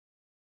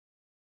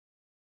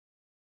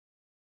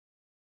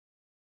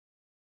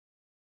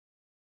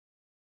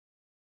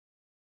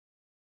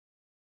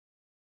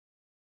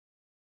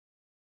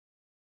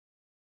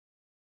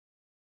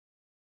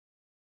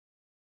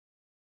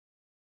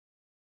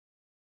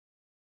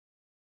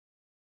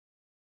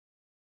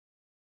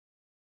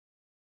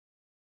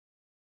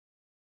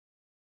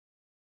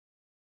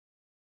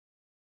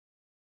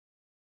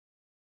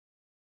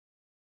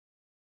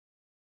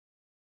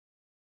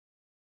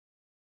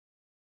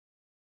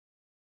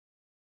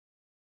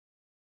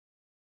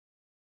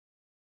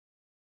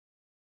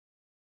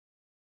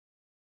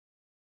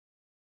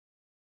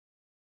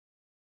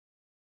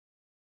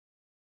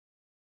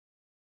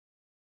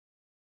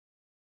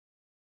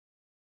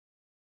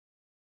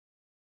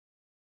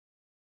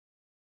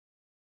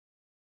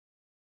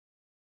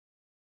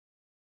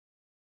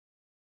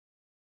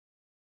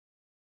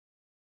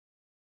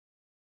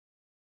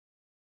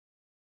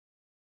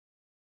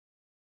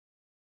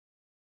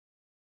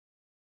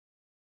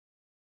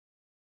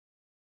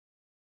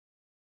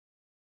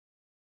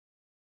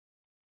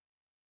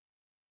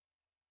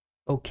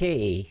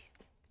Okay,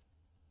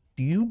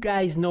 do you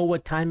guys know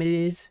what time it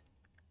is?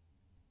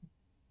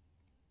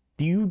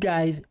 Do you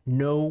guys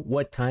know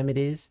what time it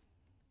is?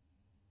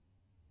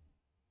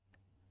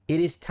 It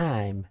is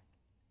time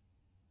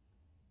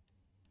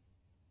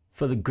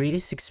for the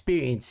greatest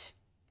experience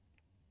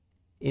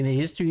in the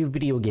history of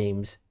video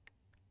games.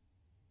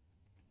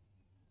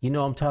 You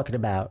know what I'm talking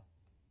about.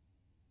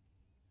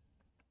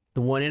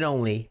 The one and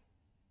only.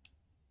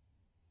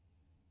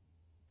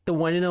 The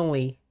one and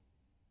only.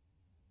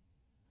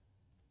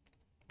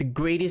 The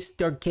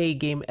greatest arcade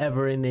game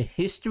ever in the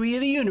history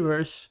of the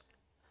universe.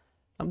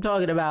 I'm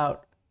talking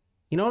about,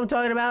 you know what I'm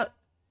talking about?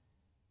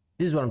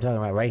 This is what I'm talking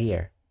about right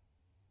here.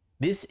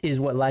 This is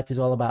what life is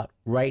all about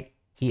right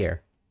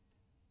here.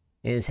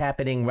 It is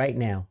happening right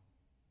now.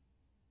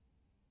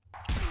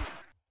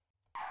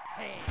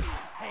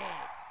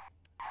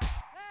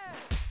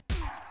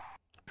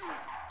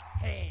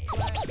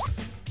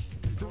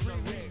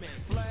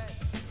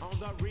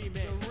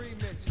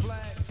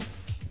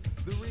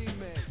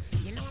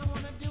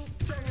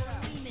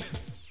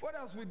 What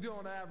else we do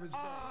on average?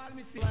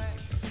 Let me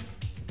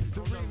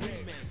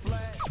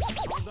see. The remix,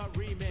 flat on the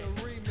remix. The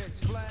remix,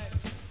 flat.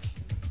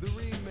 The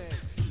remix.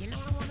 You know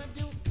what I wanna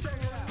do? Check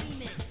it out.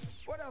 Remix.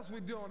 What else we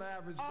do on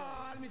average?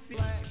 Let me see.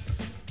 Flat.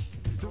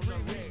 The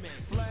remix,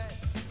 flat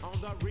on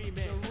the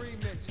remix. The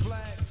remix,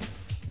 flat.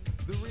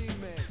 The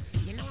remix.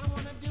 You know what I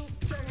wanna do?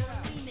 Check it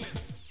out. Remix.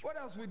 What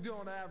else we do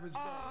on average?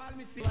 Let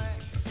me see. Flat.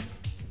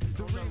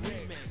 The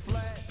remix,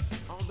 flat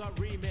on the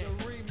remix.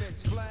 The remix,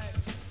 flat.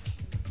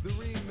 The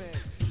remix.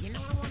 You know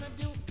what I wanna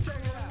do? Check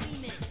it out.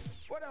 Remix.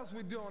 What else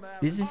we do on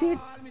average? This is it.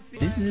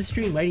 This is the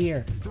stream right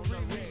here. The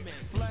remix.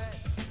 Flat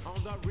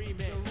on the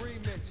remix. The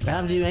remix. I don't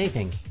have to do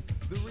anything.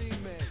 The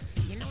remix.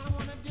 You know what I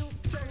wanna do?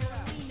 Check it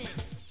out. Remix.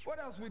 What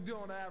else we do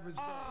on average?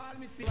 Let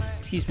me see.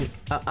 Excuse me.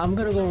 I'm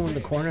gonna go in the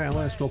corner. I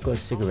want to smoke a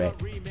cigarette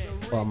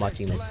while I'm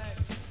watching this.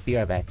 Be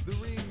right back. The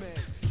remix.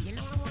 You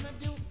know what I wanna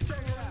do? Check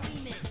it out.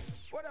 Remix.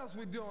 What else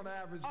we do on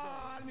average?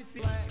 Let me see.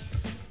 Flat.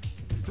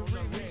 The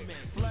remix.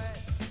 Flat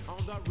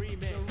on the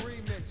remix. The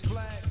remix.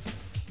 Flat.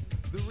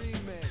 The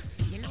remix.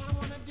 You know what I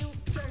wanna do?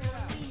 Check it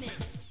out. Remix.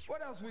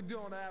 What else we do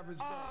on average?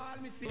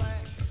 Let me see.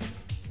 Flat.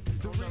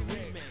 The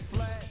remix.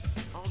 Flat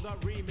on the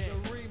remix.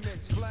 The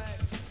remix. Flat.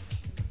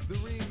 The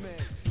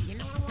remix. You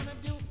know what I wanna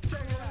do?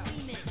 Check it out.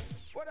 Remix.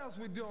 What else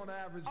we do on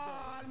average?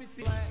 Let me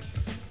see. Flat.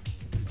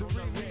 The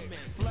remix.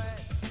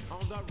 Flat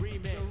on the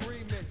remix. The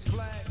remix.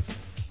 Flat.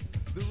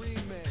 The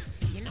remix.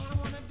 You know what I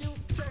wanna do?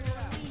 Check it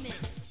out. Remix.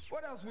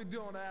 What else we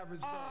do on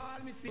average?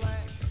 Let me see.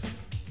 Flat.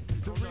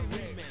 The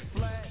remix.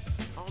 Flat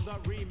on the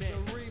remix.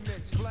 The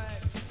remix.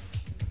 Flat.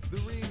 The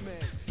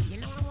remix. You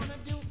know what I wanna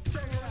do?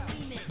 Check it out.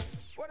 Remix.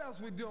 What else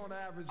we do on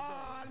average?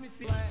 Let me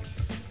see. Flat.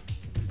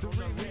 The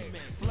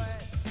remix.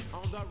 Flat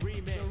on the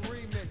remix. The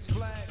remix.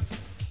 Flat.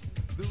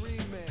 The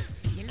remix.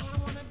 You know what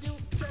I wanna do?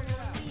 Check it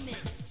out. Remix.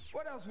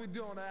 What else we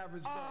do on average?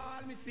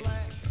 Let me see.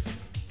 Flat.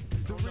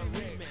 The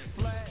remix.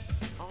 Flat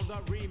on the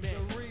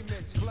remix. The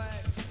remix.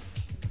 Flat.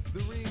 The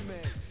remix.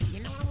 You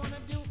know what I wanna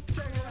do?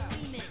 Check it out.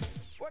 Remix.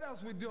 What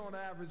else we do on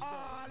average?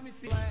 Let me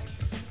see. Flat.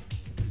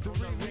 The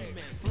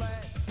remix.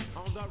 Flat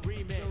on the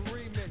remix. The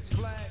remix.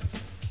 Flat.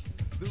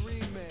 The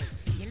remix.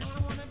 You know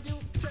what I wanna do?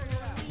 Check it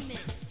out. Remix.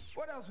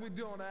 What else we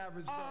do on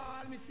average?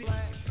 Let me see.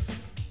 Flat.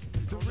 The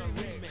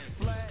remix.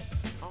 Flat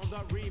on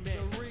the remix.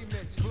 The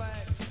remix.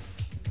 Flat.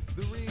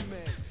 The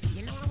remix.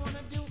 You know what I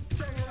wanna do?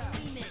 Check it out.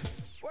 Remix.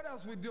 What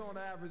else we do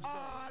on average?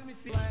 Let me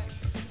see. Flat.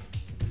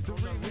 The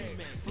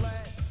remix.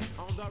 Flat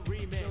on the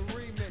remix. The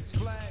remix.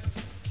 Flat.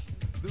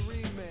 The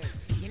remix.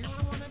 You know what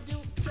I wanna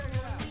do? Check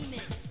it out.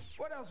 Remix.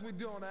 What else we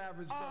do on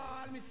average?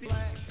 Let me see.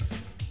 Flat.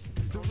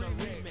 The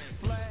remix.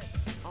 Flat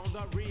on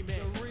the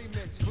remix. The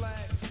remix.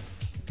 Flat.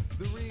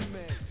 The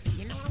remix.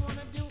 You know what I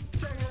wanna do?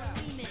 Check it out.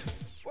 Remix.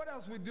 What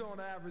else we do on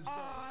average?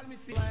 Let me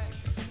see. Flat.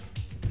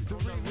 The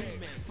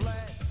remix.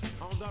 Flat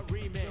on the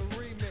remix. The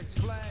remix.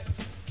 Flat.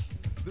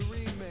 The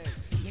remix.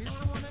 You know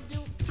what I wanna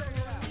do? Check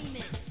it out.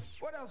 Remix.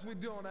 What else we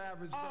do on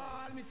average?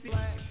 Let me see.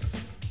 Flat.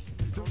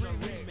 The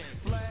remix.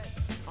 Flat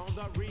on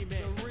the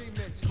remix. The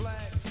remix.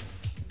 Flat.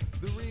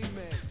 The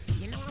remix.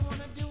 You know what I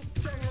wanna do?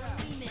 Check it out.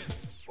 Remix.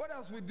 What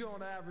else we do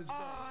on average?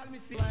 Let me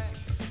see. Flat.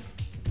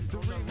 The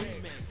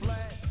remix.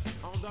 Flat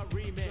on the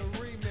remix. The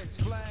remix.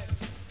 Flat.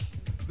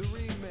 The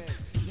remix.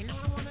 You know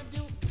what I wanna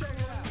do? Check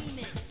it out.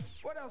 Remix.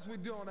 What else we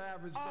do on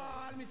average?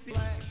 Let me see.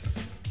 Flat.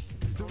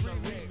 The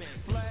remix.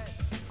 Flat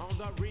on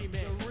the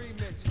remix. The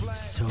remix. Flat.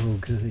 So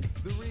good.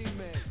 The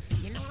remix.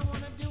 You know what I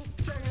wanna do?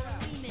 Check it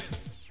out. Remix.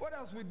 What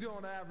else we do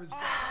on average?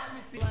 Let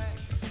me see. Flat.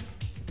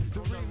 The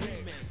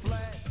remix.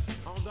 Flat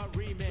on the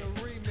remix.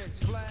 The remix.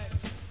 Flat.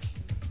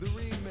 The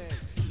remix.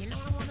 You know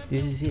what I wanna do?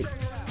 This is it.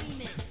 Check it out.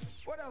 Remix.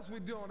 What else we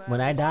do on average?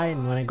 When I die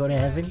and when I go to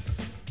heaven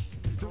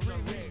The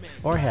remix.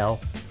 or hell,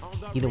 On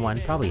the either one,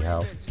 remix. probably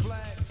hell. Remix.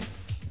 Flat.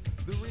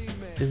 The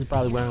remix. This is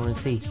probably what I want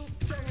to see. Check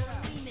it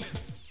out. Remix.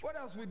 What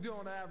else we do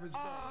on average?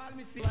 Let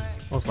me see.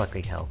 Flat. Most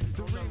likely hell.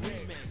 The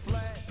remix.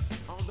 Flat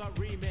on the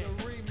remix.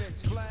 The remix.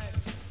 Flat.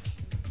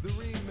 The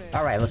remix.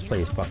 All right, let's play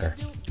this fucker.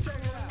 Check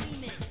it out.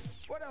 Remix.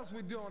 What else we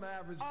we do on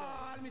average?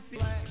 Let me see.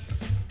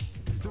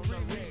 The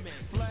remix.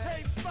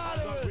 Hey,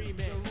 followers.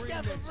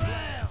 Gather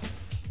round.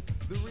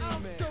 The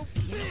remix. I'm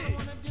so big.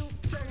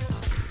 Check it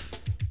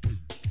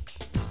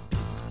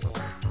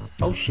out.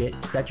 Oh shit,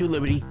 Statue of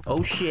Liberty.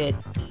 Oh shit.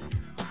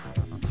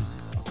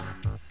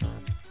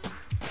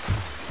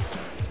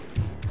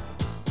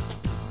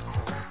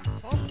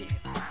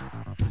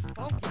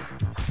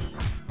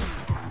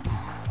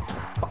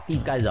 Fuck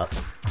these guys up.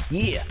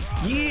 Yeah,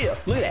 yeah.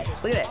 Look at that.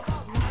 Look at that.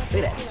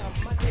 Look at that.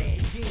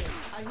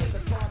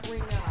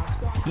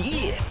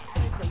 Yeah.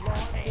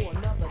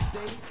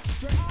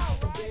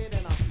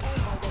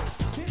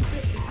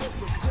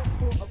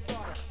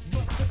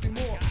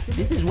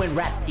 This is when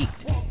rap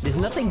peaked. There's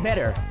nothing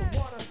better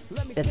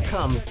that's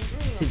come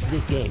since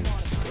this game,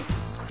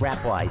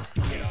 rap-wise.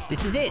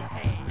 This is it.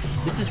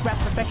 This is rap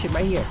perfection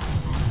right here.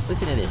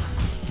 Listen to this.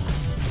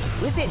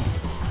 Listen.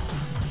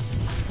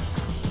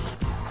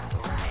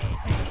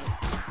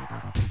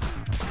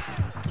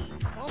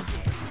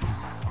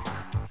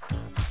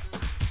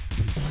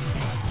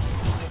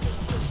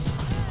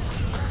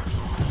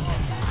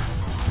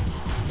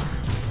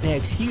 Man,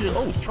 excuse me.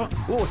 Oh,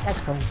 oh,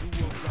 saxophone.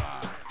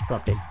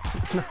 Trumpet.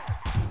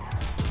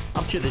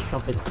 I'm sure there's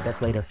trumpets, but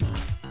that's later.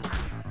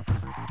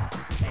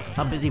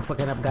 I'm busy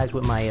fucking up guys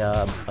with my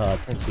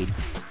 10 speed.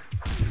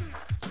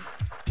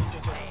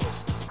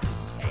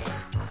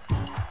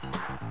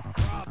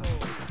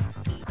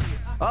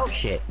 Oh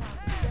shit.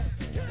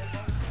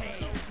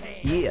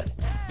 Yeah.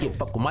 Can't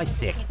fuck with my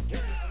stick.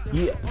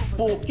 Yeah.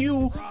 Fuck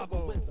you.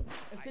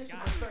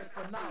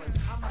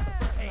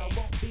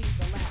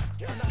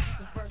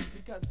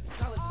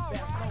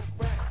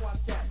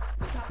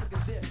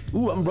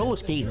 Ooh, I'm roller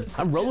skating.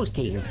 I'm roller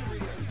skating.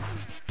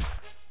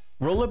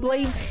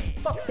 Rollerblades?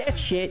 Fuck that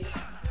shit.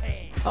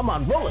 I'm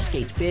on roller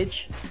skates,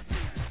 bitch.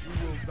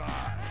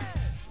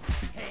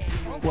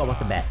 Ooh, I want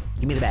the bat.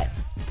 Give me the bat.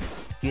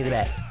 Give me the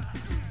bat.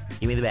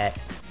 Give me the bat.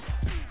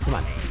 Come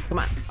on. Come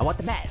on. I want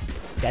the bat.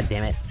 God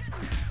damn it.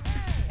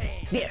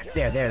 There.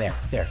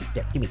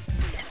 Give me.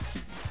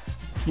 Yes.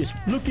 Yes.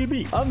 Look at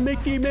me. I'm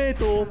Mickey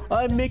Mantle.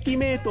 I'm Mickey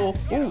Mantle.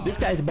 Ooh, this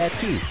guy's a bat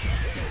too.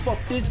 Fuck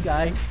this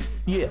guy.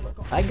 Yeah,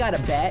 I got a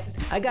bat.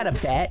 I got a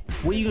bat.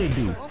 What are you gonna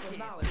do?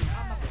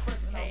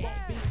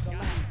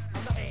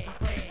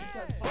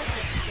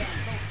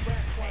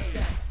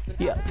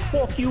 Yeah,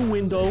 fuck you,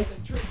 window.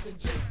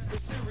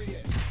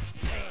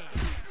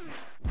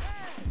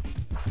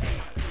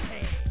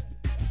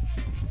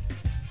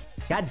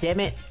 God damn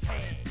it.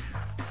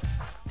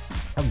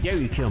 How dare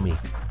you kill me?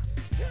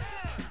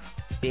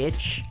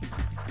 Bitch.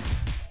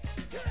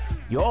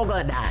 You're all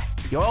gonna die.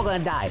 You're all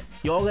gonna die.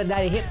 You're all gonna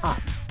die to hip-hop.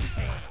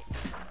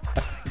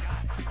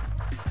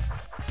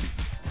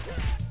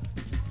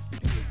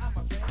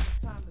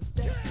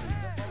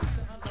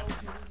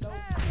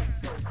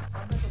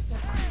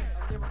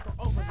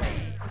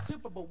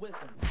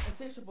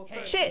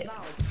 Shit!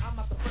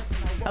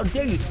 How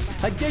dare you?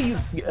 How dare you?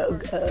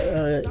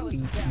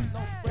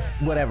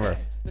 Whatever.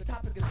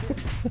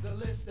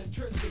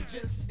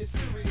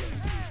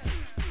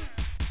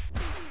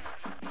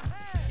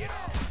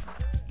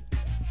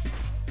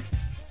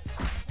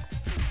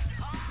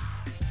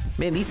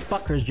 Man, these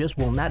fuckers just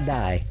will not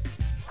die.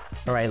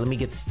 Alright, let me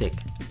get the stick.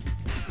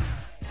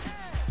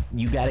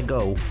 You gotta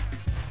go.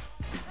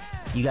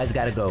 You guys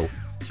gotta go.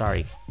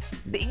 Sorry.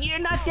 You're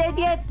not dead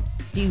yet?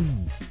 You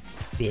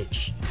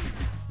bitch.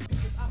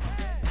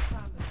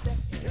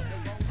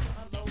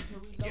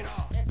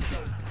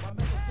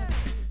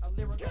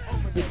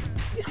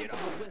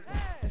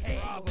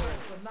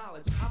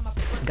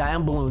 Guy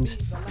on balloons.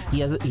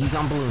 He's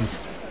on balloons.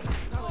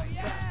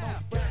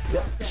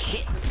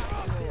 Shit.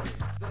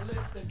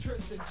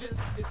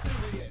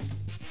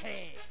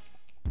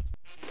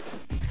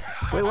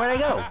 Wait, where'd I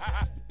go?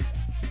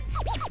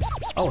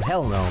 Oh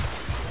hell no.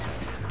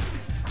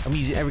 I'm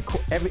using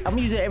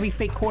every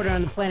fake quarter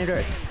on the planet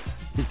Earth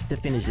to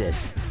finish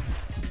this.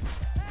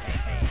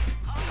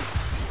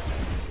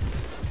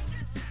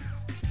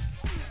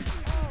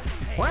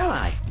 Where am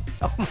I?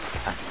 Oh my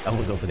god, I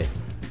was over there.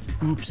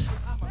 Oops.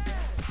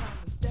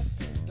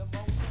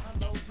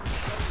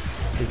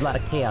 There's a lot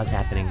of chaos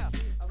happening.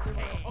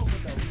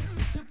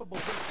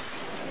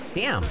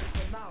 Damn.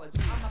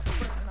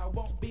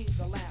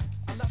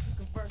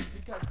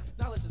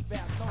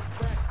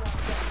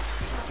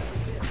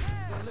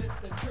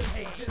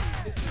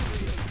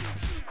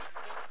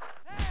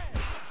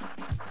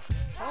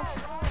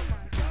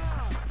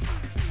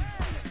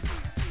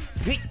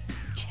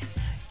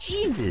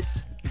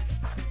 Jesus!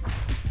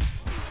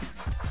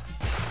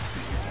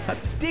 How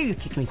dare you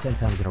kick me 10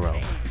 times in a row?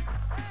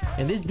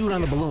 And this dude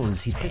on the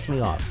balloons, he's pissed me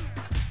off.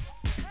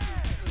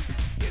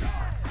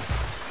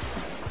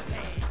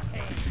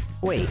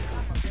 Wait.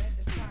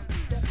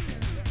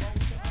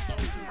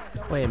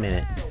 Wait a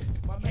minute.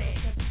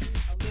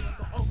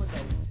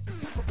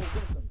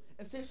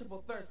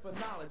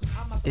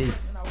 Is...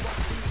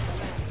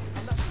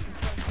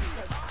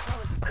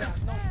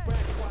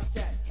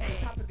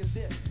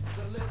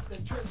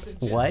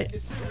 What?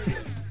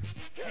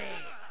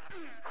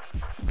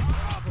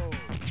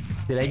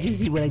 Did I just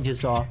see what I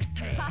just saw?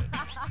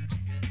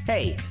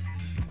 Hey,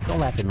 don't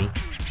laugh at me.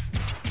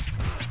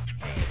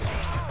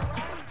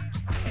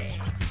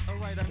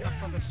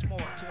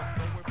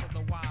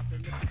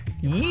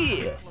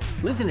 Yeah!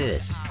 Listen to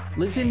this.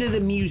 Listen to the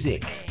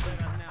music.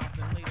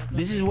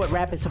 This is what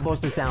rap is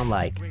supposed to sound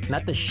like.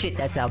 Not the shit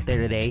that's out there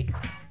today.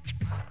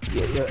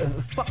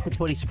 Fuck the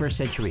 21st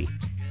century.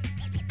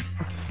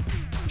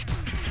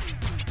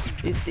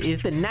 It's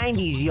the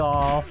 90s,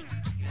 y'all.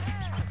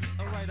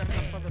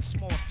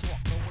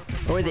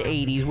 Or the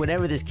 80s,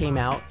 whenever this came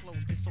out.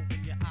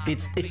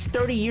 It's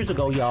 30 years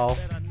ago, y'all.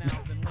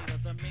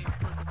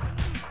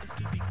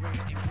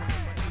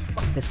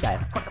 Fuck this guy.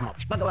 Fuck him up.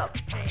 Fuck him up.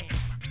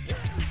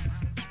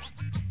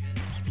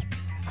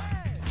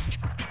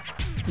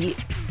 Yeah,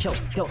 chill.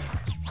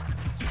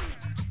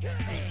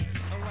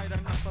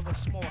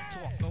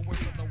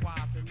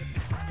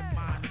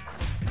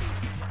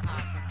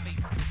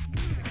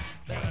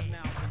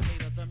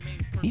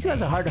 These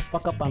guys are hard to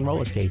fuck up on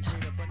roller skates.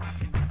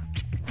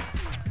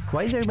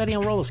 Why is everybody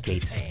on roller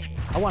skates?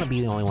 I want to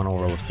be the only one on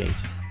roller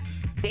skates.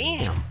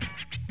 Damn!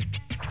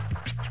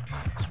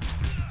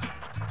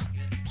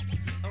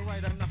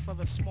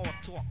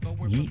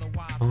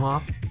 Uh-huh.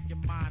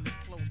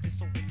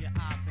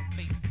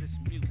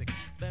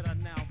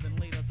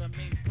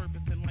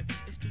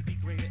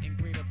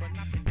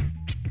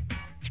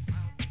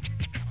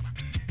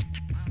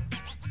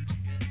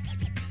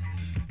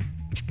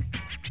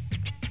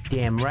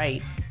 Damn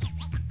right.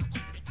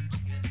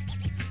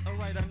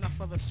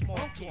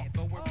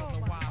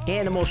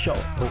 Animal show.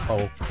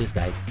 Oh, this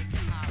guy.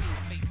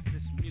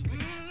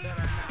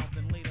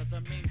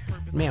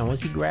 Man,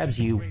 once he grabs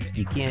you,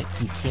 you can't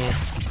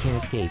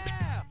escape.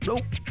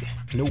 Nope.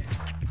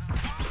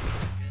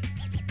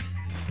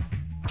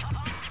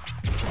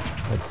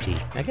 Let's see.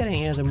 I got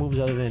any other moves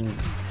other than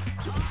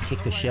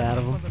kick the shit out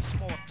of him?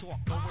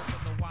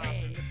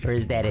 Or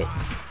is that it?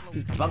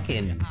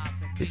 Fucking,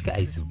 this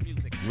guy's,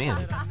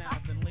 man.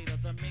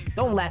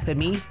 Don't laugh at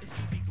me,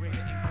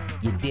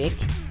 you dick.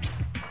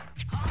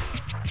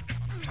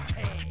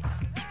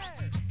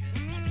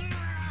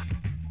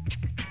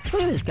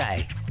 Look at this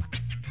guy.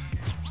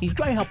 He's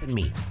dry helping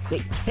me.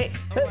 Hey,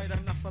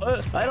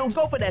 I don't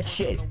go for that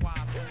shit.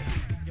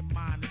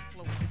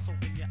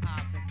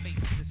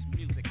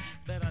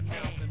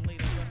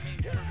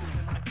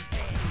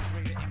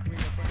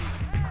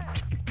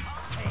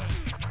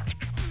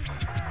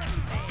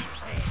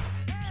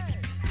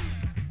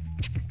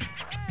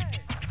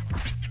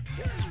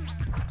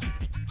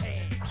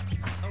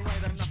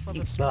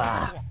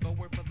 Ah.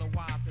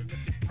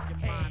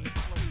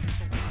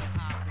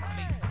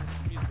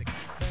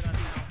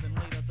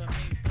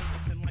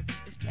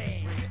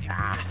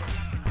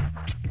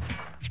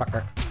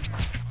 Fucker.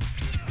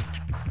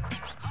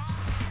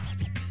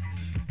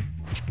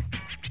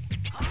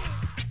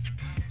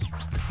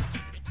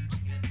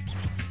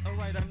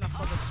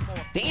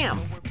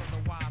 Damn!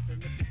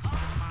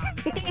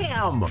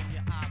 Damn!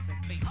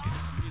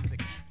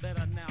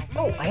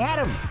 Oh, I had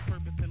him!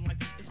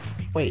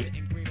 Wait.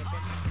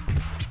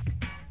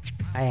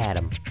 I had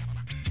him.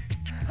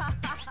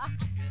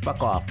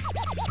 Fuck off.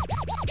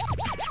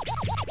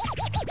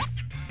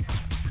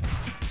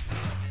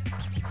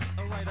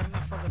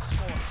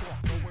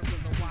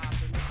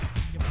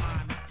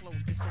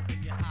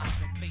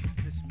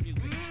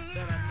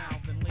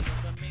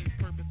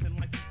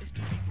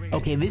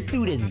 Okay, this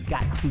dude has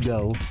got to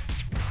go.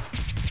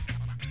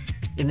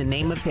 In the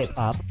name of hip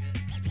hop.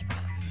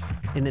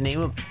 In the name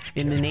of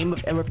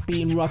Eric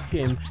B. and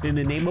Rakim. In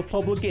the name of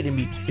Public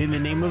Enemy. In the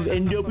name of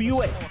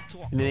NWA.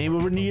 In the name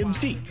of an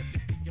EMC.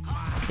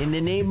 In the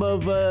name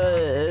of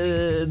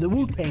the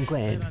Wu-Tang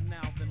Clan.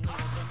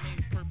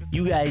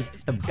 You guys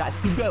have got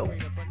to go.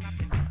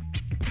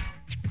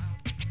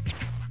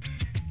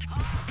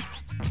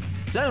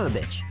 Son of a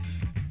bitch.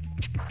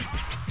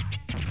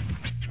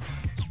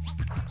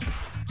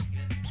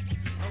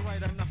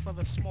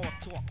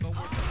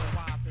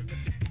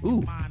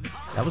 Ooh,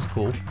 that was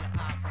cool.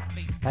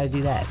 How'd I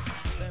do that?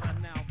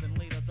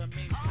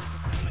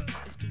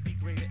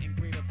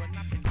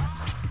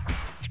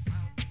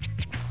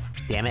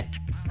 Damn it.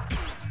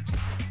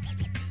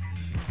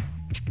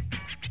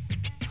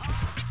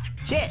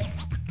 Shit!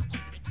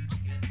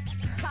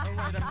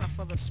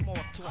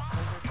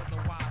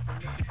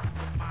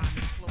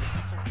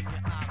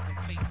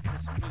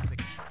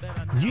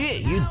 Yeah,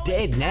 you're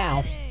dead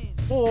now.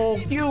 Oh,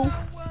 you!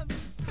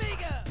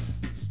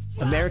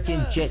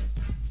 American Jet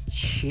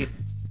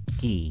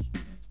Chicky.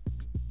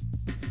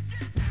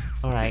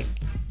 Alright.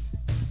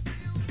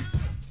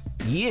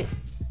 Yeah.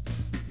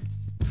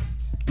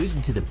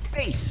 Listen to the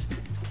bass.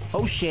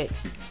 Oh shit.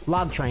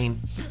 Log train.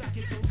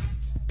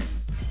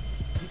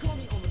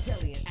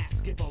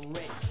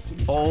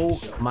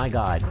 Oh my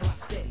god.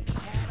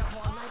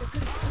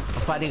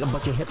 I'm fighting a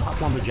bunch of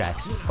hip-hop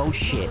lumberjacks. Oh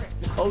shit.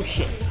 Oh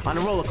shit. On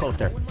a roller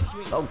coaster.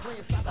 Oh.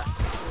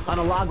 On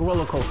a log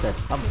roller coaster.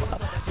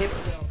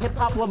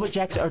 Hip-hop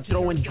lumberjacks are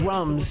throwing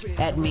drums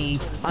at me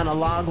on a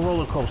log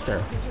roller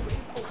coaster.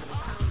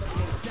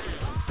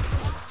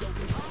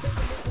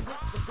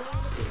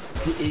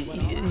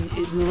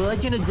 The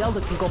Legend of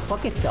Zelda can go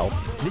fuck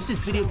itself. This is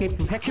video game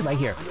perfection right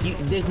here.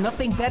 There's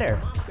nothing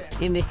better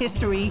in the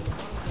history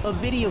of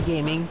video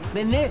gaming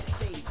than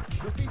this.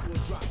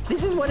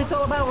 This is what it's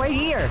all about right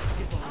here.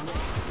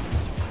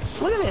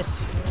 Look at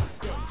this.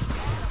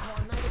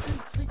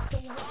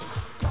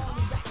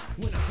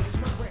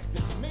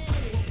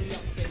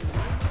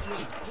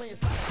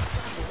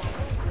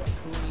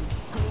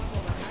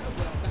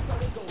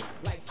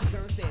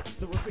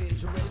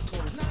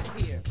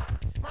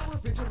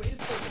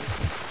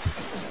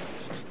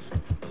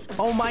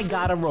 Oh my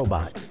god, a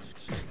robot.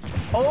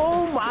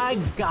 Oh my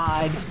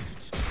god.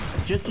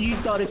 Just when you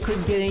thought it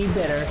couldn't get any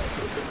better.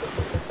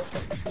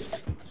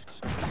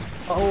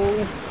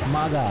 Oh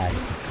my god.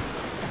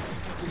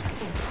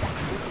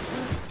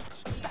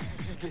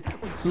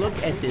 Look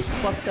at this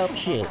fucked up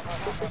shit.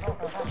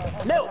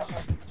 No!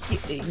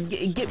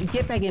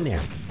 Get back in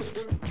there.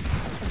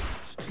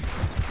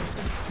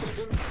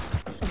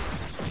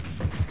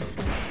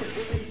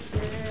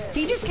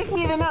 He just kicked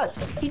me in the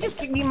nuts. He just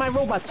kicked me in my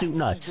robot suit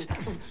nuts.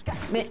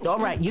 Man,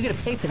 alright, you're gonna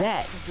pay for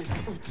that,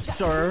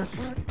 sir.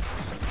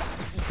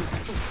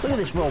 Look at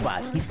this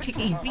robot. He's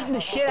beating the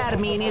shit out of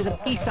me and he has a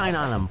peace sign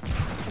on him.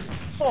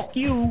 Fuck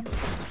you.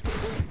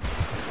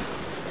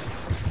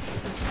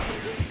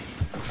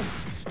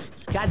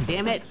 God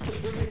damn it.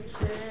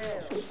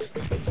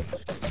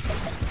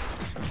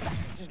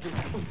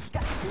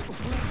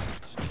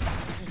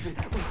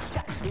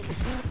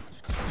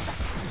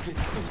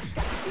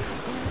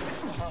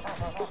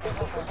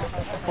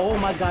 Oh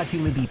my god,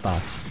 human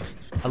beatbox.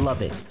 I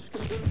love it.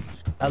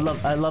 I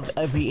love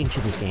every inch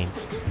of this game.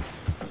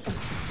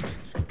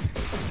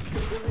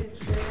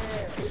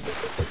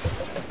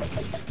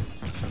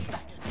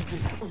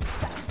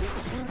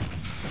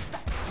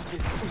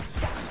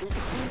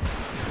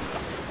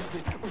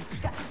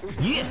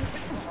 Yeah.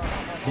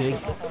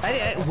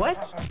 What?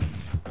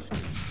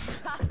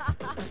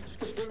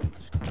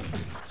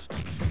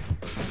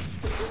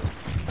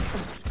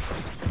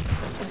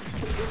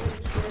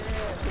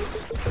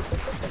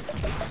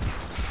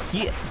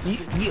 Yeah.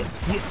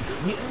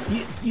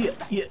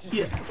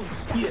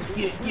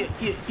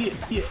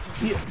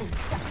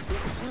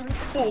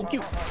 Fuck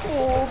you.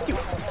 Fuck you.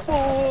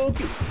 Fuck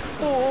you.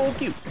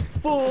 Fuck you.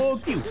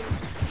 Fuck you.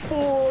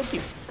 Fuck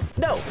you.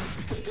 No.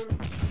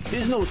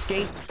 There's no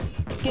escape.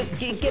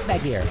 Get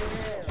back here.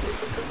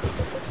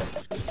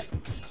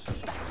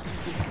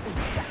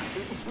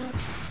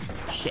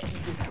 Shit.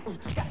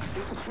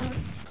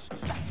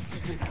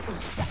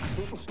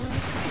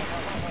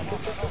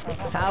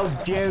 How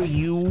dare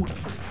you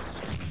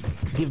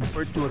give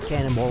birth to a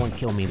cannonball and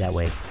kill me that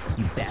way,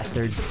 you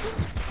bastard.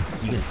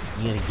 You're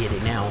gonna get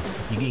it now.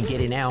 You're gonna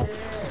get it now.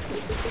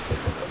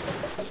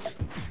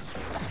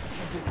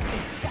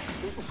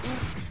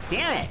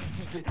 Damn it!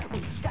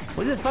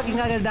 Was this fucking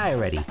guy gonna die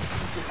already?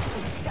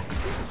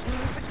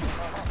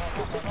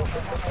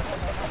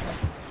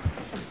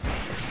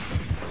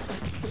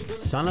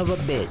 Son of a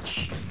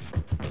bitch.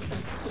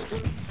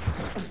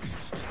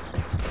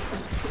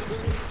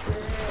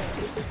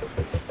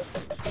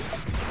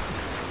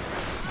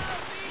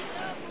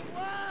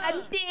 I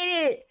did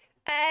it!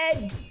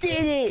 I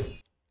did it!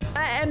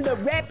 I am the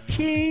rap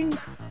king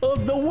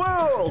of the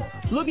world!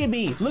 Look at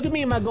me! Look at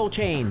me in my gold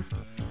chain!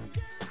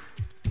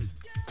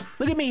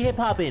 Look at me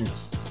hip-hopping!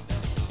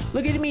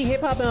 Look at me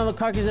hip-hopping on the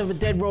carcass of a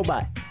dead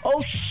robot!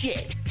 Oh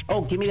shit!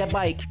 Oh, give me that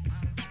bike!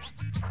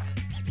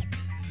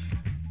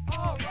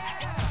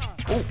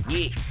 Oh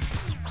yeah!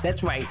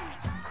 That's right!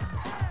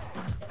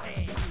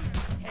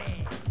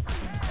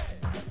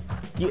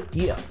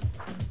 Yeah!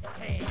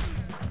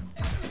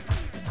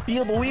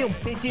 Feel the wheel,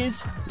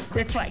 bitches!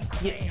 That's right!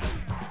 Yeah!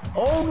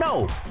 Oh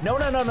no! No!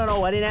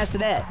 I didn't ask for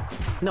that!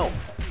 No!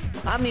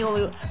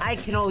 I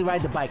can only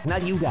ride the bike,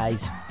 not you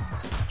guys!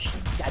 Shh,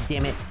 God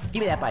damn it! Give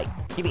me that bike!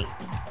 Give me!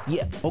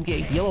 Yeah,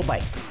 okay, yellow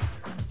bike.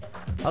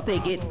 I'll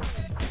take it.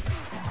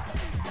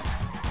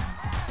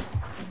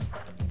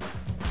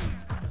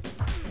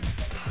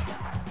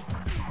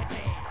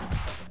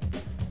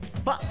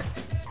 Fuck!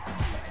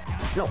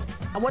 No,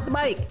 I want the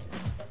bike!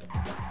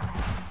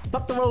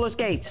 Fuck the roller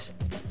skates!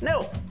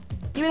 No!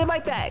 Give me the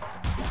bike back!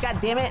 God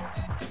damn it!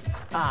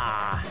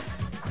 Ah!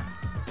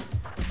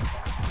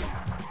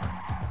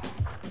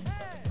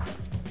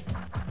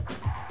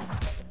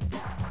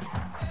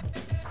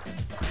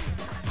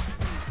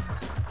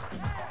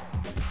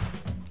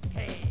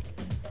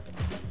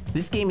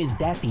 This game is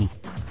daffy.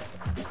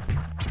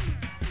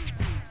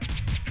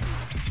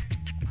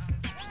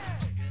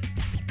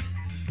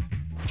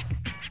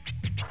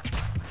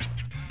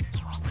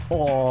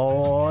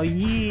 Oh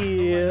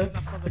yeah!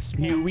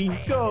 Here we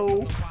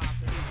go!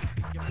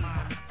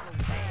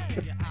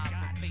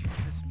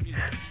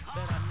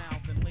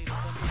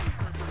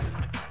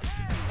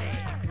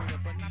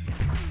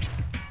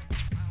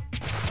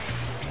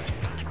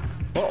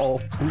 Uh-oh,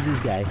 who's this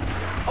guy?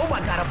 Oh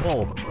my god, a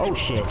bull! Oh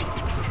shit.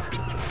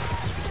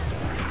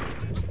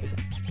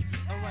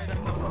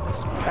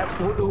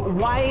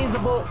 Why is the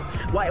bull...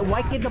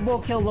 Why can't the bull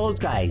kill those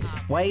guys?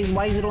 Why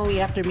is it only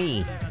after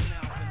me?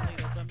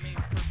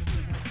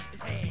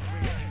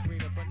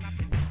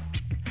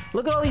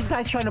 Look at all these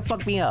guys trying to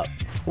fuck me up.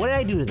 What did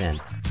I do to them?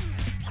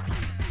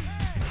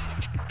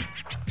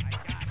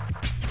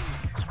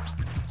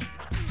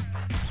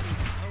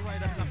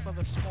 Alright, enough of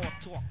the small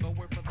talk. Go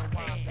work for the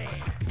wild.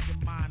 Your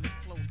mind is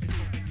closed. Just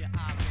open your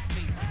eyes and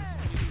face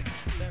this music.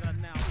 Better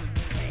now than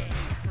later.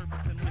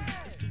 Purpose and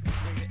length is to be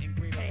greater and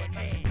greater.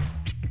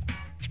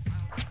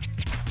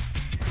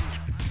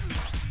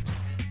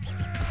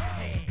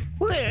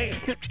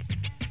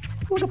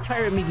 Look at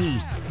Pirate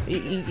McGee.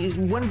 Is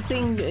one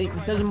thing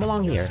that doesn't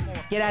belong here.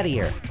 Get out of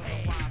here.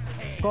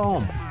 Go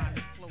home.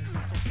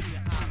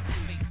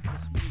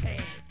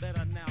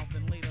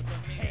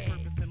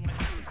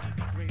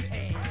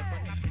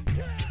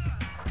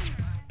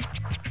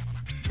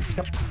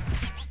 Yep.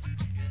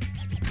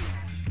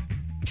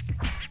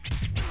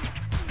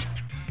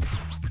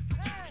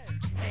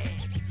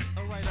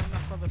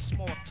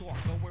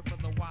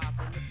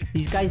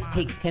 These guys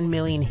take 10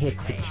 million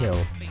hits to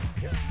kill.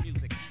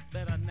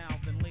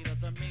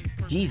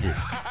 Jesus.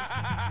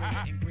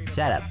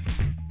 Shut up.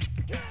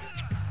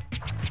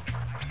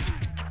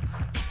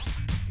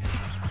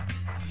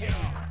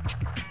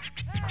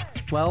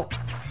 Well,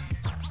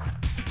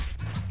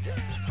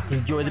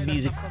 enjoy the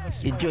music.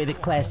 Enjoy the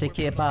classic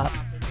hip-hop.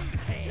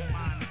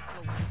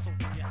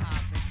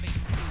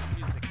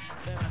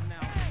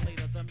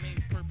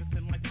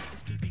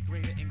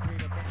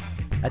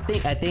 I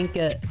think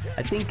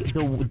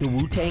the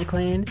Wu-Tang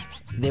Clan,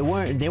 they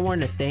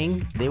weren't a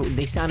thing.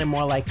 They sounded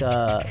more like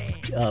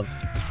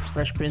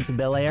Fresh Prince of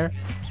Bel-Air,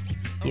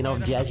 you know,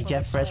 Jazzy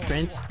Jeff, Fresh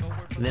Prince.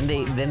 And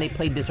then they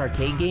played this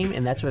arcade game,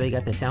 and that's where they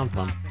got their sound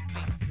from.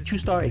 True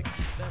story.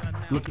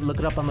 Look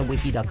it up on the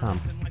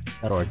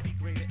wiki.com.org.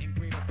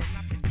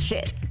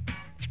 Shit.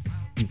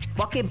 You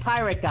fucking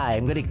pirate guy.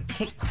 I'm gonna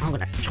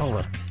kill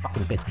this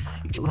fucking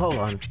bitch. Hold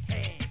on.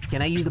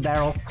 Can I use the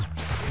barrel?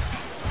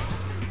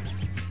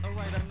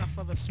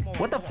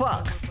 What the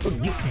fuck? Oh,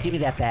 give me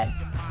that bat.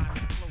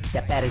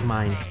 That bat is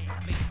mine.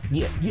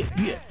 Yeah.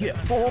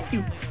 Fuck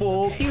you.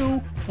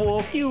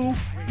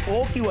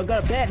 I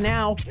got a bat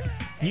now.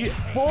 Yeah,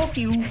 fuck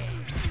you.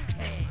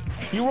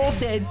 You're all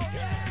dead.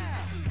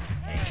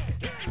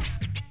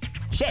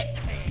 Shit.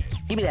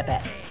 Give me that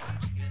bat.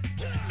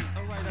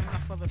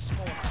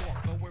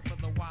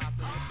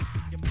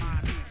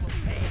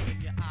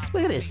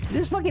 Look at this.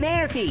 This is fucking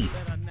anarchy.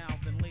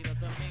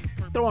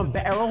 Throwing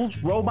barrels,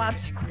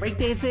 robots,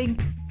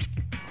 breakdancing,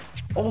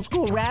 old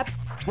school rap,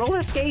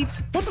 roller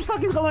skates. What the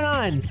fuck is going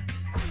on?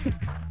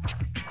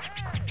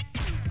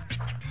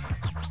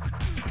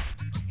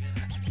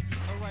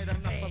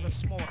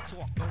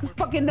 This is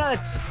fucking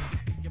nuts.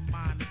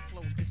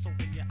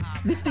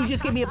 This dude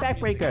just gave me a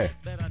backbreaker.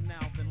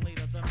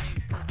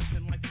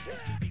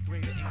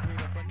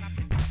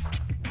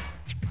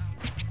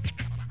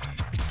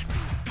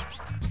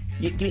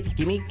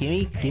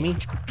 Gimme.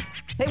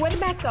 Hey, where'd the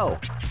back go?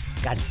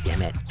 God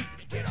damn it.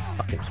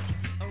 Fucking.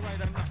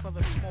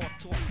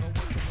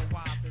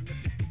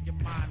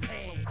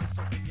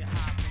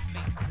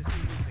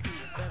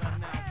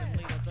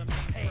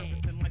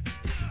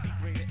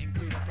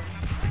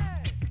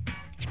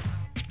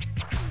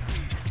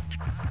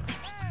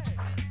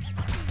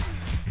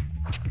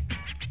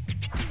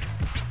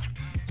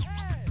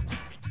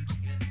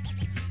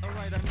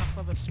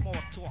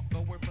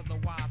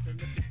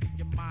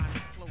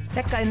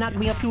 That guy knocked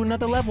me up to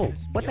another level.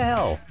 What the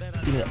hell?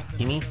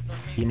 Gimme.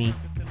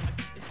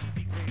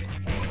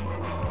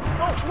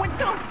 Oh, what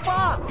the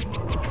fuck?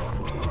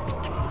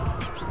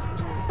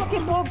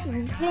 Fucking bull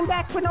came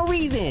back for no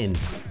reason.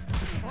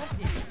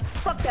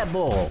 Fuck that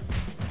bull.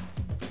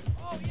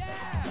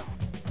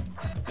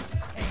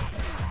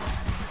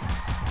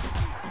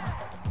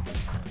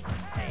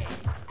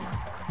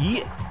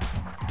 Yeah.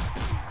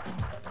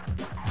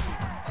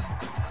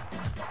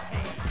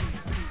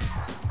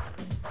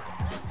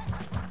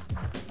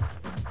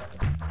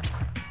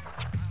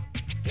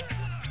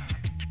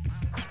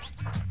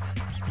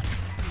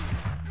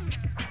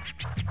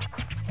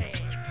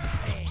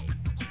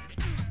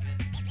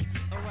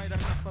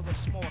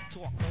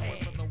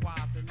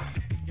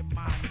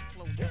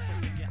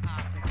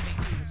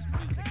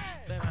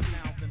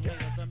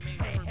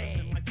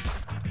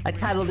 I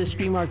titled this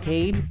stream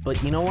arcade,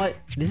 but you know what?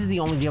 This is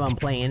the only game I'm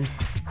playing.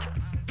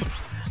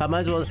 I might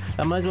as well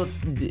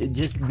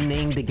just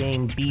name the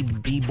game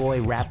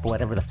B-Boy Rap,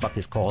 whatever the fuck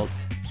it's called.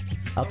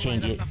 I'll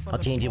change it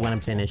when I'm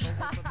finished.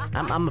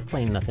 I'm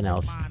playing nothing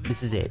else.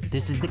 This is it.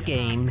 This is the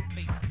game.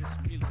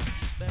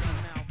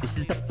 This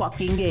is the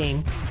fucking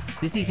game.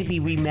 This needs to be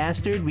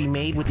remastered,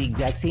 remade with the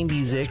exact same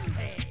music.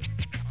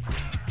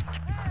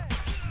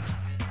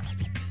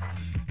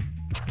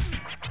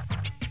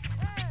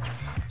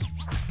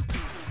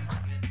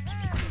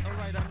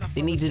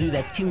 They need to do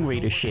that Tomb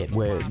Raider shit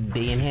where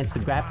they enhance the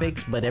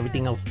graphics, but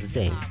everything else is the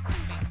same.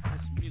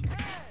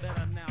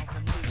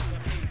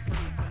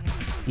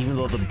 Even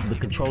though the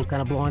controls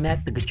kind of blow on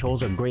that, the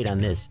controls are great on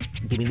this.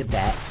 Give me the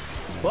bat.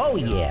 Oh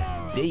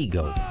yeah, there you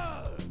go.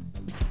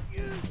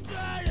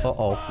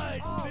 Uh-oh.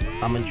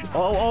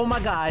 Oh my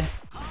god.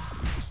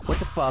 What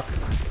the fuck?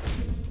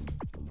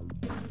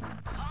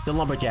 The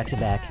lumberjacks are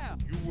back.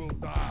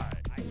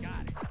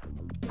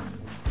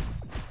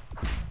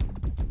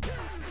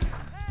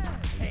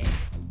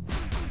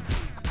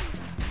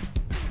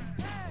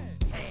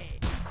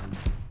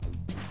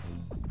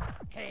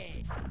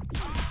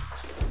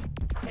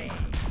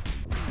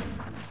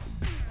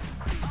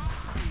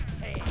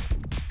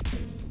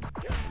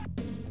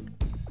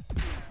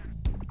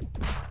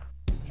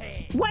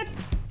 What?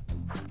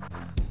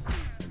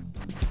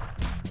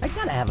 I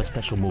gotta have a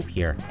special move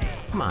here.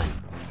 Come on.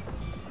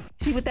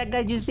 See what that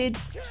guy just did?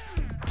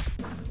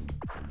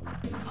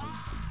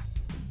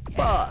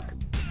 Fuck.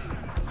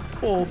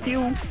 Fuck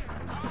you.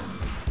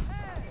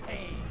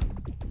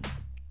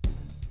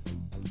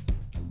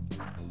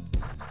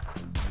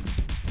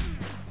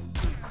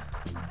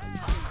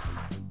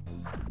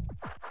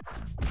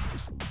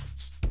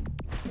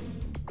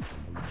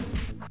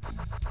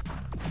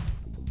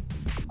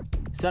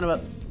 Son of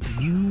a...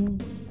 You...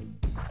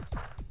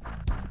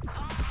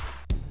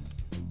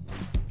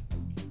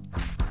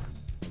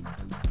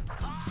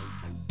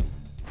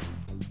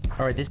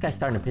 Alright, this guy's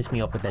starting to piss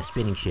me off with that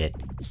spinning shit.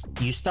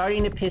 You're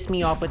starting to piss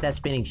me off with that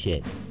spinning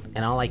shit.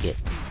 And I don't like it.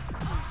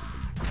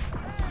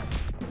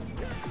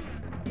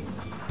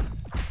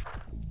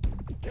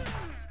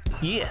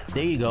 Yeah,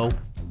 there you go.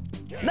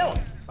 No!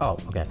 Oh,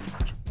 okay.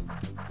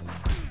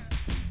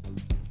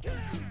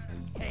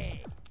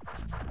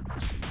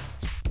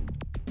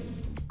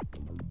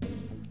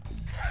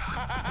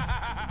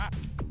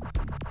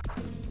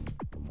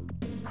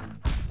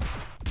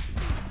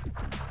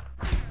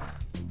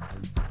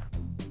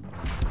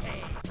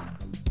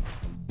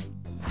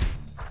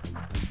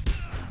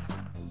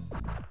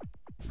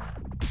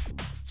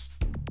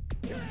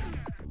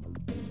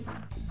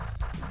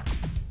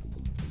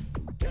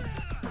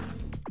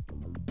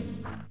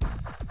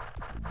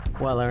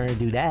 Well, I'm gonna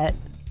do that.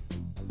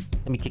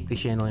 Let me kick the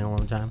chandelier one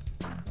more time.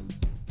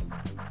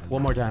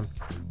 One more time.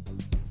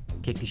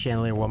 Kick the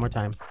chandelier one more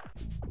time.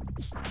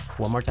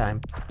 One more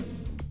time.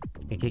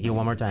 And kick it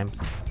one more time.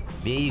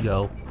 There you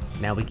go.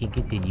 Now we can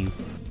continue.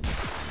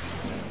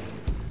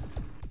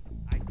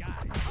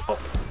 Oh,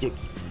 dude.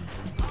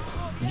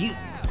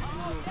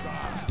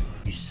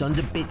 You sons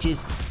of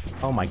bitches.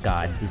 Oh my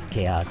god, this is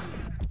chaos.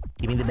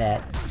 Give me the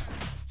bat.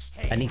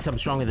 I need something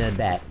stronger than a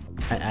bat.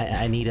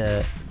 I need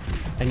a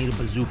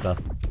bazooka.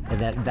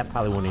 And that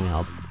probably won't even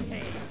help.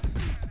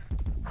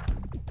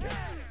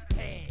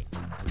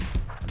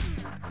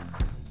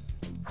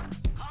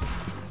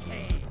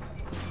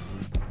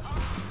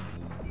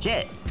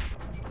 Shit!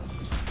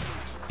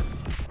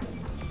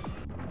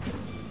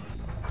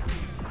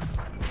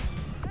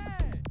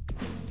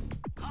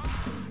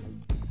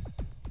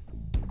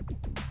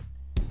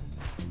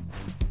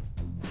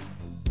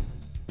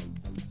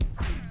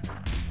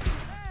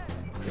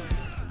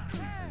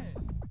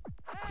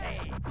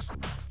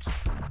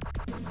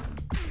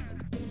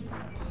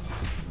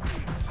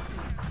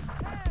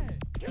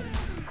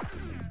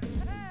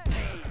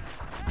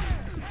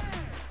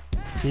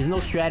 There's no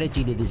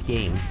strategy to this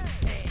game.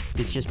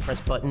 It's just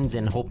press buttons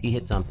and hope you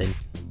hit something.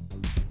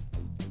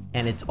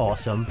 And it's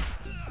awesome.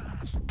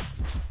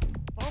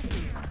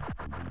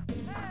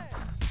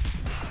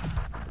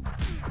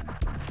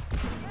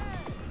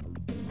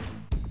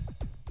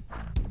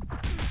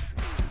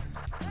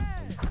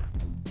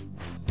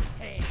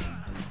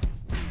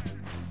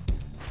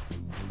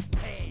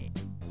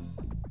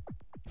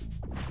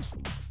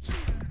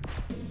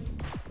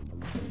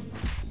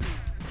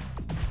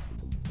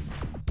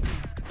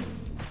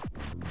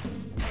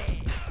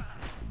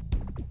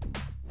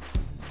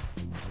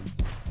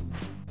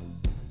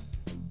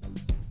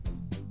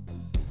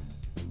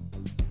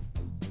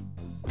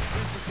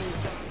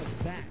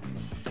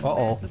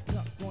 Uh-oh.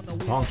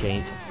 Song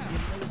change.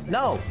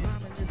 No!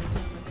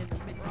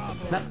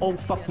 Not old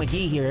fuck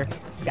McGee here.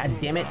 God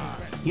damn it.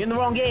 You're in the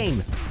wrong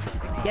game.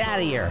 Get out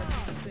of here.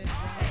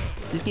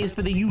 This game's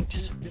for the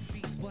youths.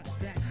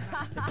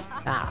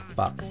 Ah,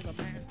 fuck.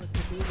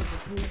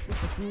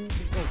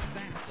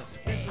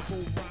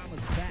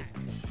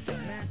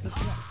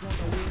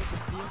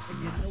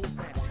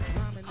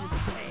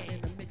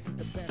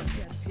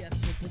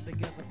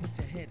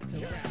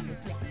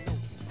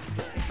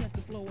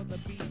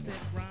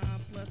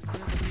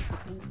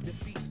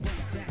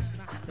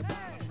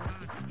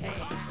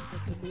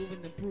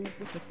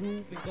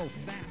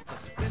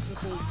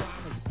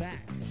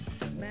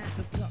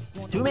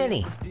 It's too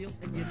many.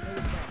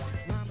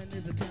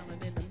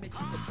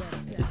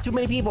 There's too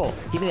many people.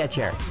 Give me that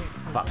chair.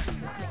 Fuck.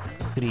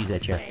 Could use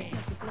that chair.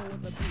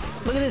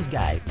 Look at this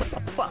guy. What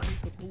the fuck?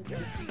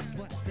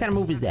 What kind of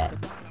move is that?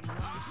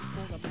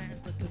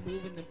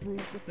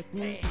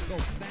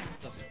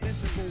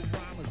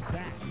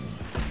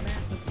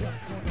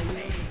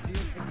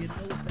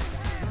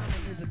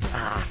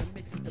 Ah.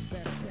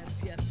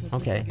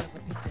 Okay.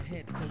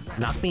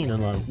 Knock me in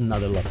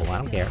another level. I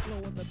don't care.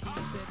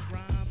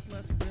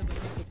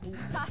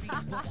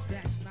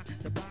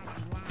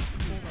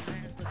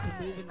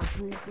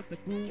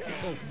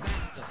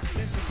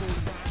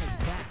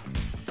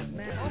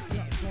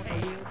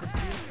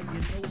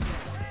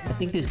 I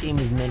think this game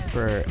is meant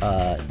for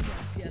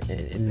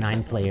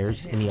 9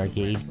 players in the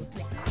arcade,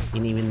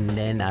 and even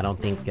then, I don't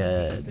think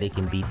they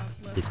can beat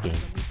this game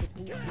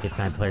if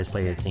 9 players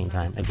play at the same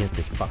time against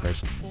this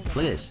fuckers.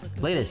 Look at this.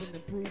 Look at this.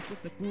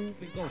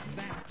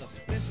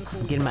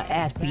 I'm getting my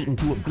ass beaten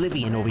to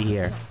oblivion over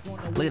here.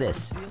 Look at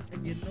this.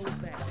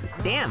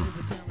 Damn.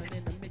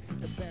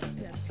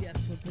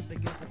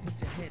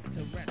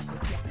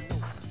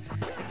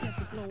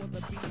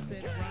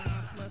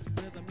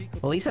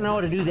 Well, at least I know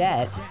how to do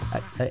that.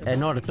 I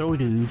know how to throw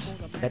dudes.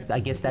 I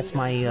guess that's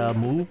my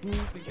move.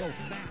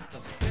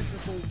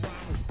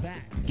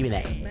 Give me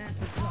that.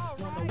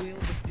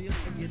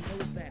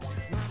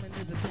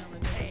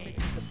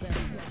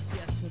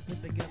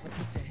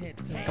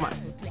 Come on.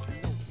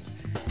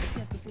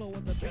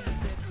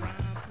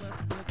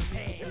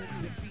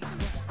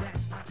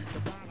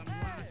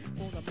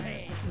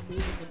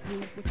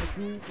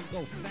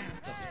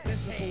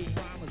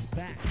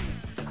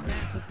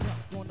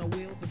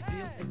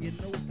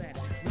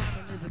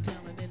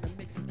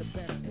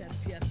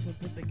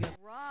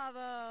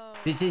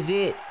 This is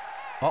it.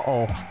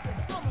 Uh-oh.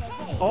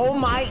 Oh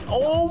my,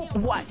 oh,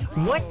 what?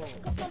 What?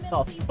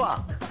 The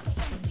fuck?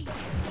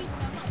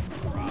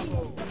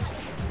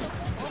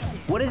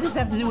 What does this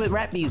have to do with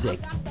rap music?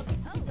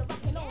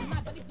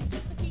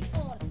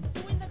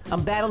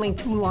 I'm battling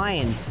 2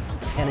 lions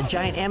and a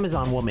giant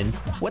Amazon woman.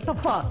 What the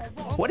fuck?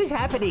 What is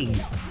happening?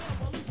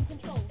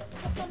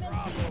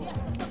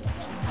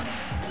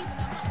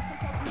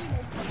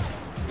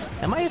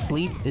 Am I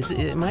asleep?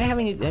 Am I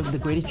having the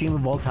greatest dream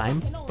of all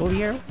time over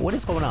here? What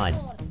is going on?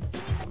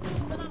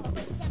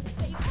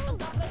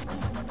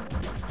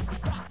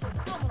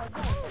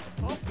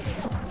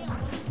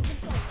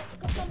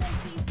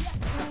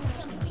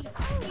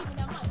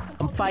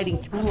 I'm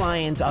fighting 2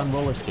 lions on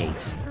roller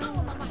skates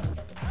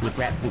with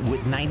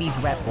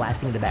 90s rap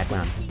blasting in the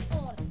background.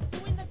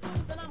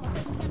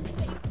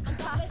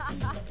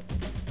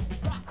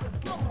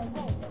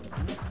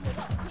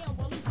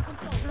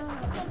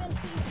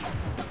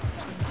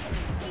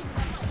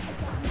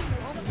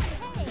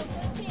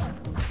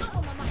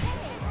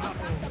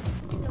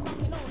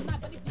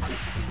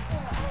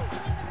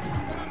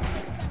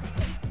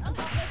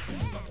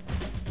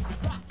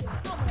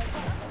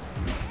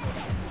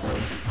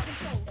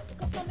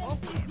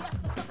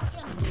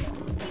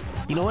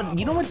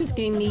 You know what this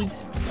game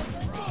needs?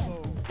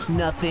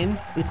 Nothing.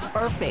 It's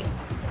perfect.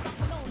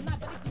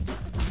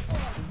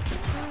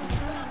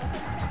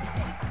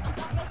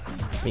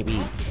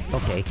 Maybe.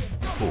 Okay.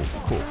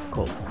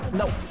 Cool.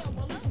 No.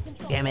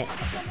 Damn it.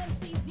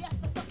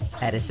 I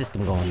had a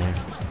system going there.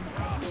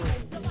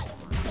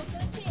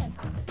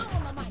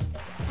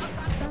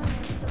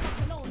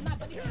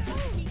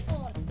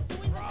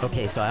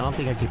 Okay, so I don't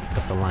think I could pick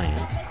up the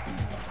lions.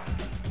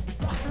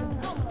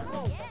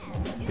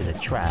 Because I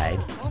tried.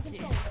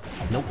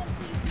 Nope.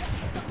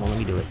 Won't let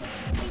me do it.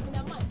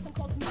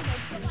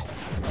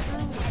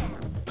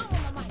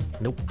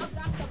 Nope.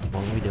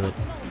 Won't let me do it.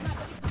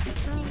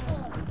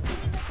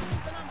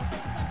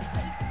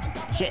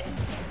 Shit.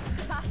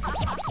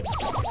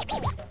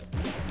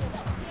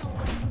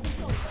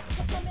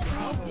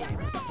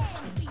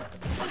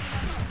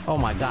 Oh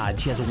my god,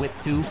 she has a whip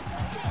too?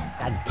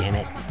 God damn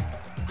it.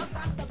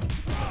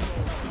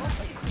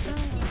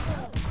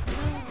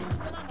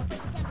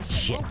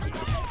 Shit.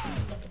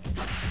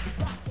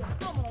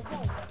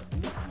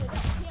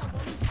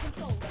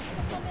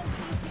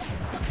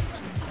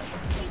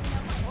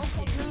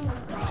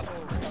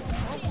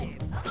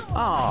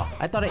 Oh,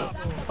 I thought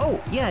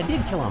oh, yeah, I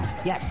did kill him.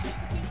 Yes.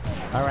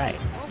 All right.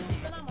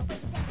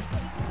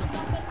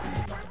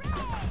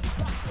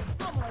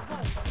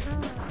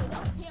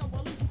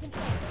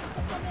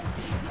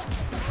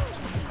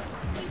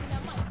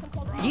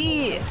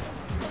 Yeah.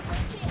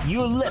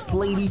 You're left,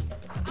 lady.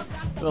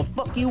 I'll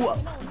fuck you up.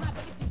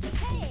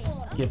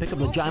 Can I pick up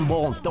the giant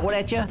ball and throw it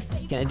at you?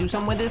 Can I do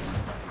something with this?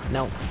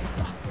 No.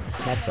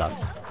 That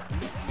sucks.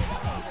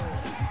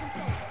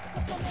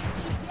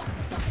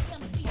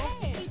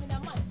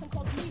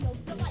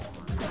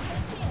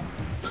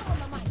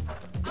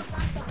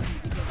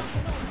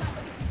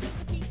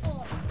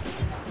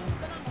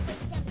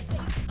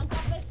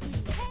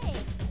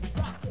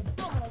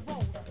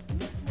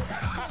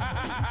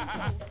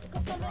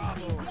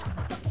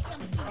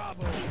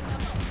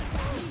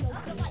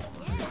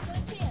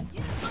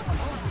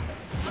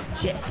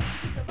 Shit.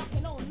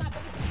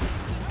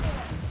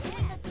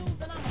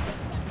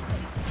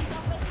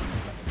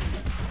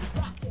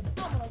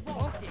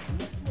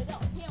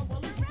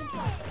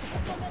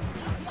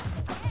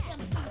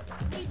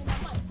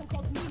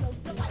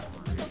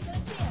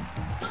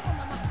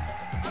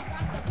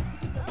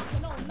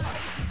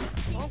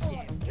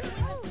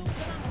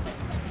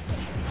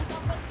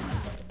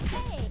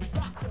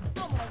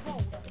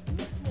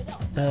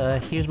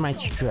 Here's my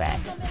strat.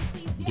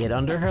 Get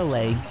under her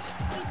legs,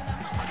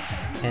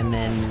 and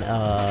then,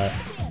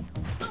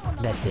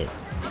 that's it.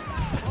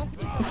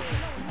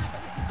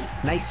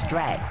 Nice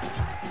strat.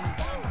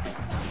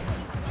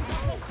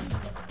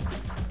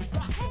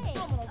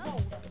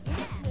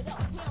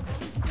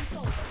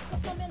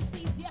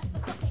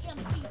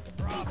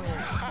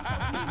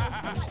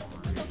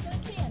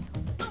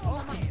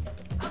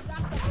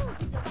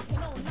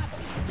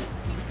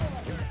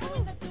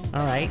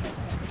 All right.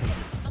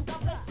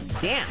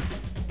 Damn.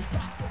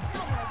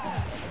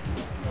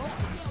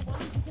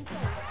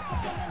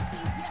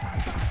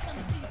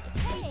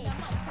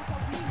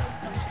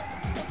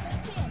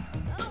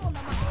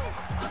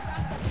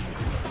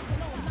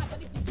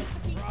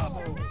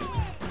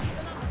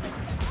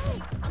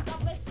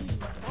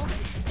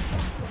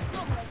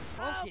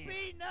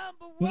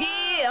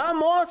 Yeah,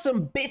 I'm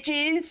awesome,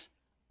 bitches.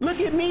 Look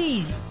at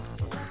me.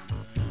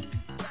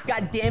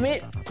 God damn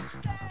it.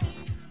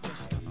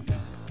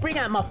 Bring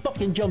out my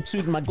fucking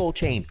jumpsuit and my gold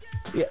chain.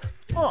 Yeah.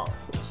 Oh.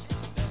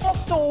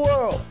 Fuck the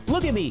world.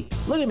 Look at me.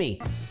 Look at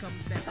me.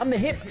 I'm the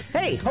hip.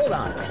 Hey, hold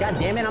on. God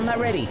damn it, I'm not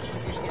ready.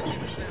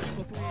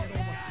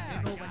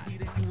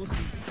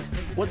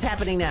 What's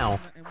happening now?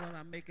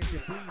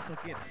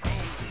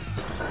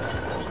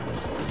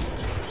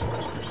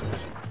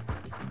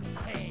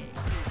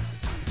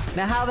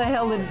 Now, how the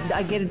hell did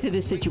I get into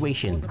this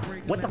situation?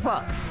 What the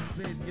fuck?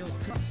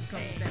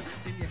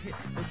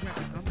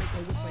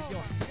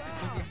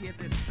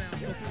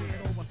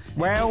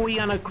 Where are we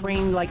on a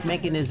crane-like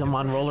mechanism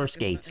on roller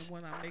skates?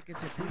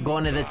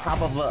 Going to the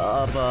top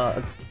of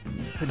a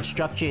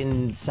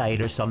construction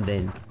site or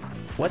something.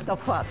 What the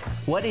fuck?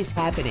 What is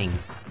happening?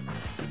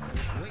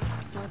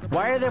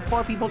 Why are there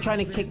 4 people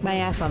trying to kick my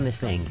ass on this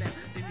thing?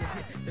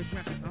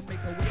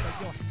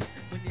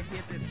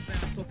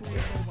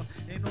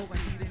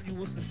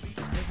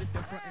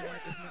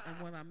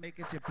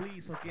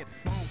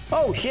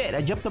 Oh shit,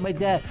 I jumped on my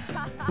death.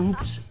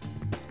 Oops.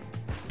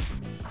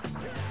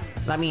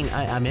 I mean,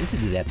 I meant to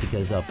do that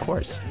because, of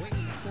course.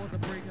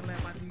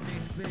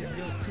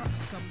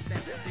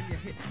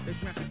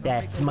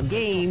 That's my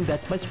game,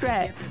 that's my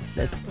strat.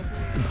 That's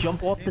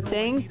jump off the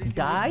thing,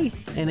 die,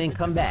 and then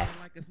come back.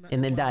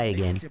 And then die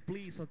again.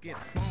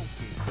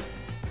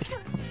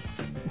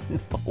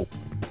 No.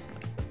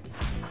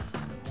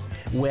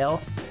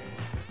 Well.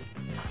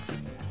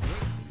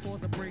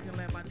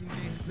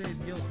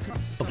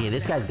 Okay,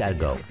 this guy's gotta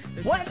go.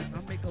 What?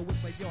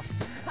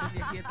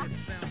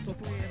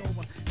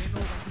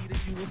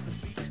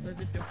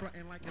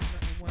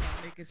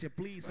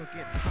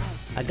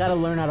 I gotta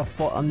learn how to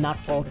fall, not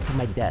fall to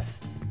my death.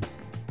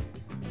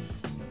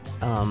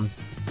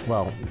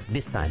 Well,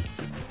 this time.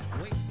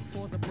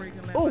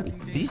 Oh,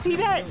 did you see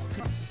that?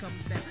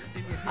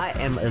 I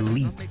am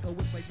elite.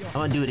 I'm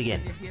gonna do it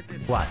again.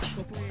 Watch.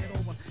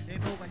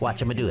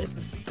 Watch, I'm gonna do it.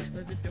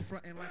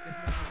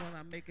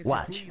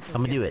 Watch,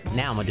 I'm gonna do it.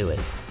 Now I'm gonna do it.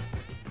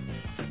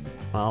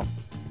 Well.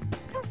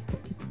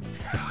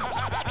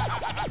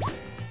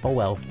 Oh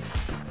well.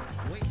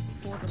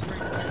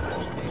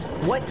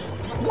 What?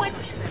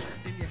 What?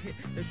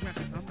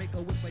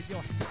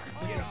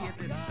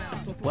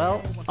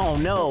 Well, oh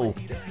no.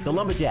 The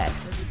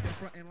lumberjacks.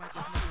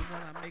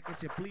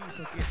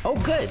 Oh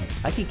good.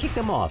 I can kick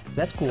them off.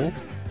 That's cool.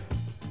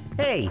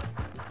 Hey.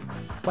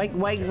 Why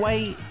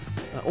won't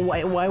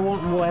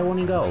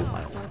he go?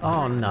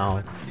 Oh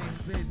no.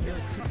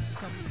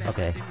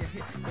 Okay.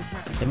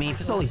 I mean, if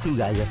it's only 2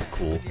 guys, that's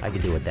cool. I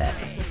can deal with that.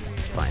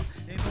 It's fine.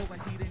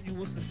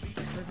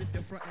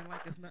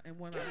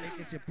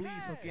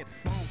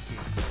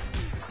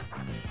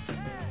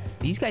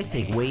 These guys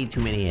take way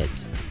too many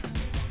hits.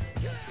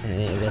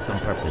 And that's on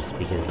purpose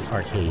because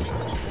arcade.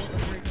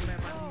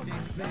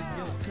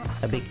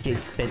 A big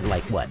kid spent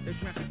like what?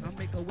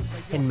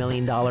 $10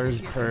 million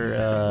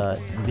per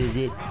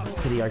visit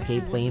to the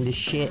arcade playing this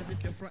shit?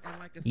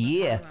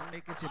 Yeah,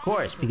 of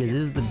course, because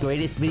this is the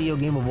greatest video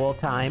game of all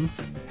time.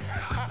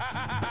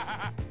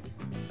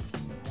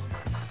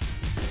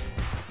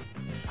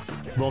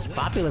 Most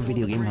popular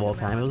video game of all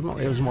time.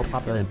 It was more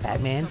popular than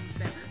Pac-Man.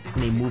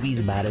 Made movies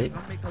about it.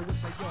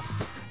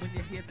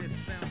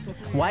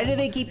 Why do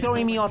they keep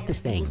throwing me off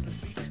this thing?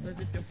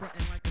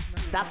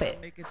 Stop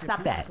it.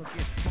 Stop that.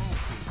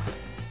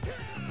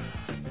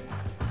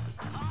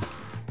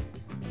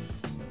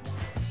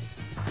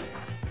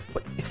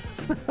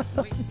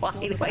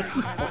 Why do I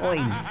keep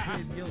falling?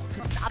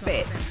 Stop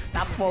it.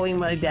 Stop falling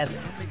my death,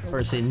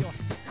 person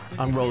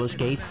on roller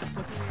skates.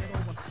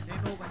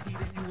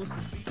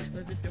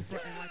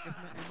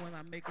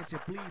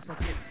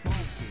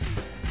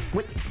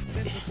 What?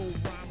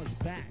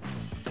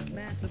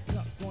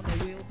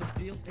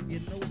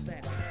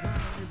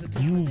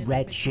 You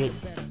rat shit.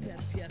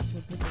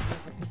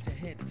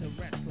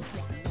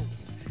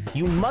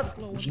 You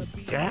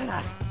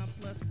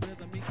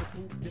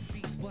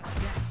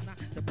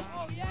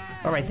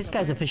Alright, this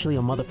guy's officially a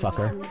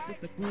motherfucker.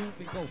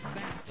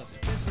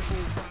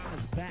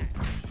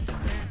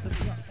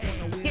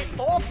 Get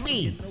off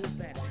me!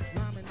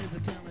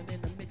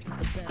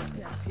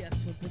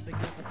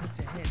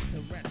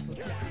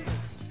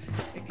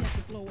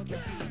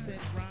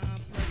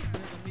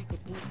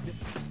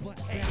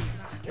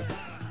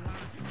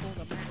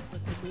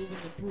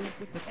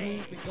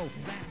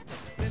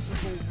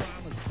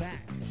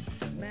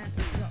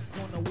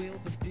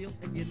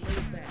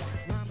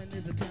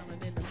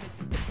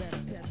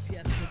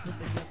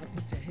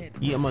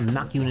 Yeah, I'm gonna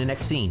knock you in the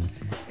next scene.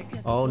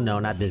 Oh no,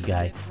 not this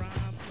guy.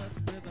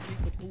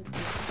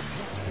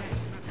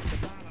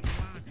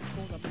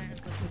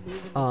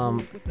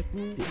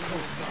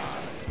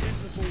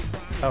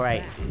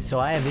 Alright, so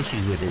I have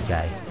issues with this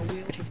guy.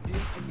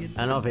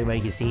 I don't know if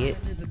everybody can see it.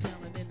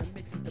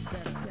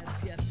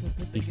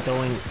 He's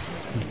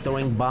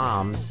throwing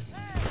bombs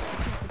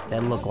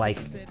that look like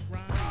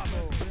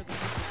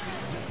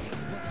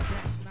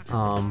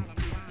how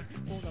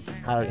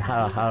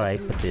do I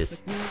put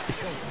this?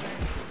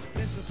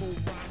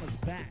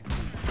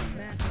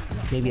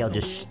 Maybe I'll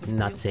just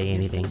not say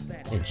anything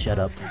and shut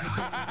up.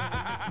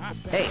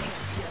 Hey,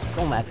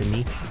 don't laugh at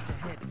me.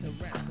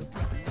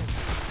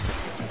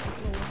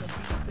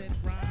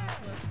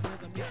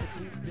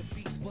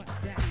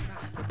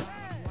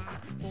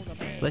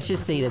 Let's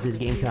just say that this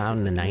game came out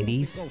in the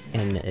 90s,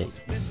 and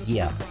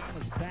yeah.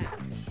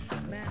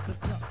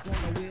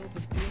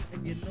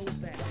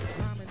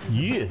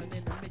 Yeah!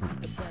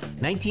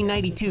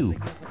 1992.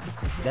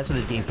 That's when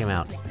this game came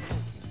out.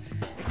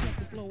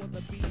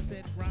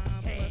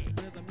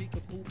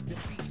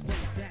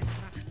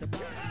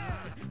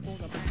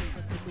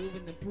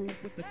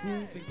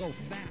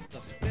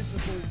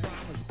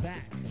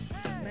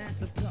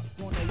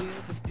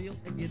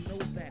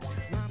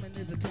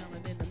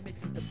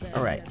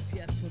 Alright.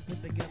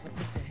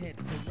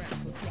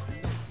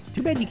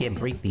 Too bad you can't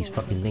break these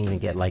fucking things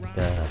and get like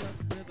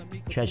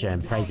treasure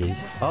and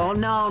prizes. Oh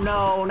no,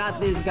 no, not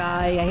this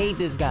guy. I hate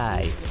this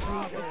guy.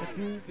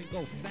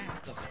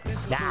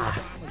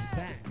 Ah.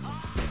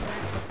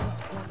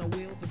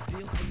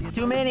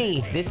 Too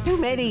many. There's too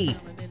many.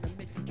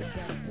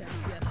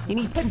 You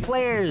need 10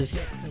 players.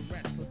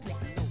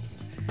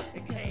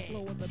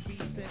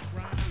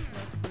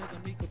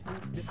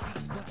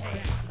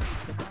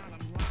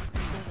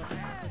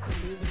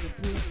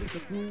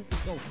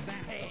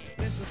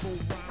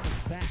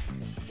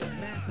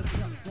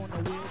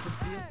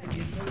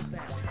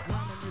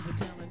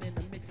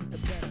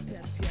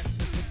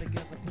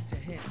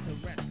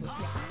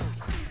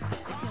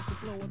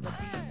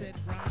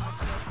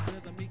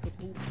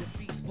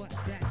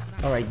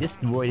 Alright, this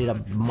roided up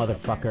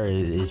motherfucker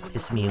is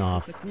pissing me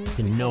off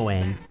to no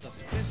end.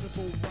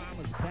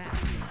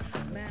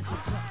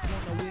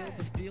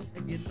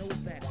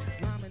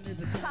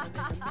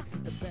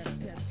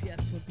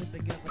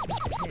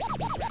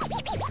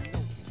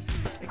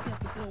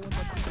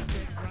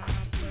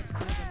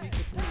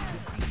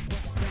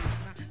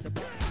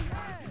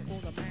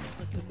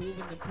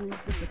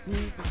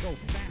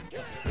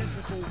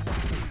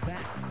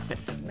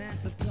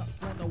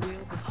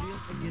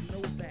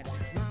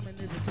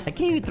 I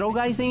can't even throw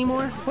guys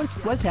anymore?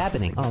 What's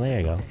happening? Oh, there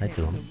you go. I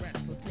threw him.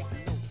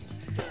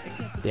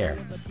 There.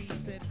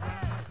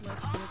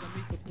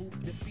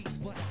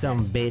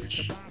 Some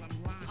bitch.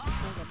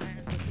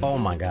 Oh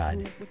my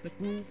god.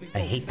 I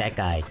hate that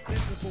guy.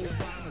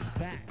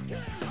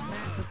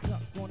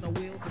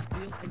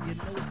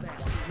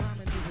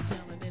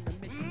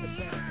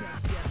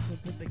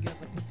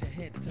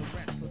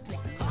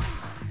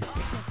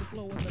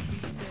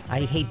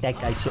 I hate that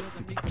guy so...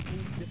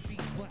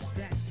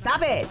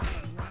 Stop it!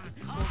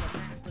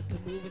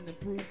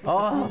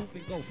 Oh!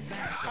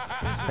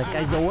 That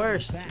guy's the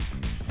worst.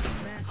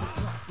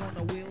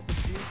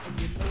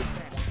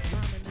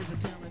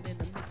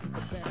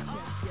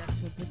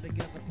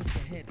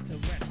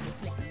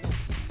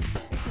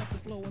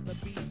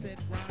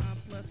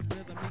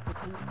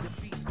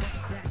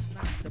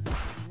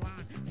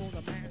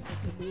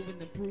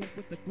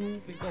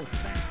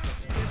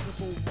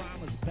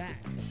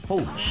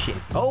 Holy shit.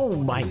 Oh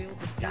my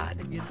god.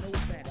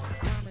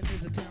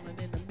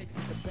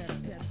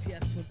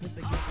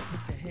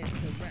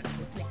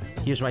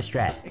 Here's my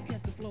strat.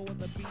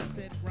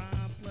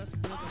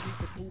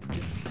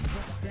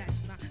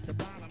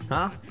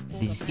 Huh?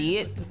 Did you see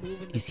it?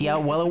 You see how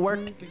well it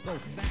worked?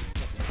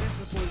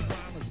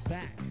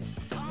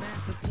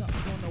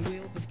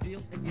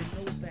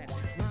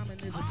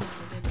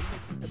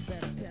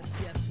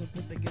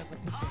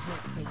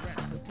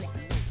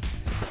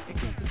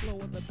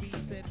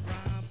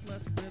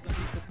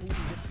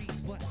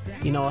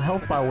 You know, a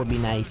health bar would be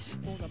nice.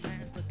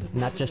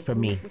 Not just for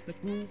me.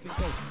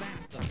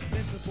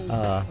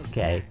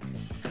 Okay.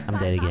 I'm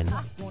dead again.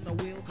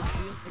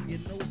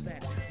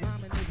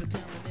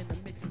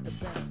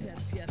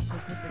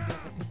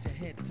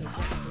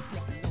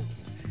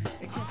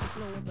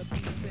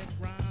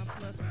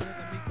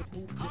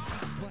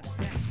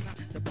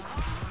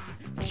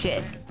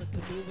 Shit.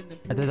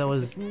 I thought that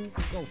was...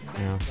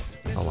 Yeah.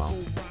 Oh well.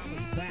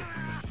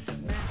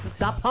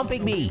 Stop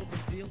pumping me!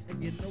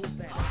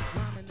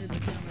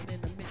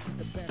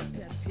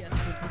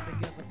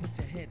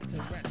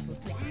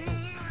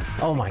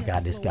 Oh my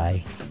god, this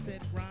guy.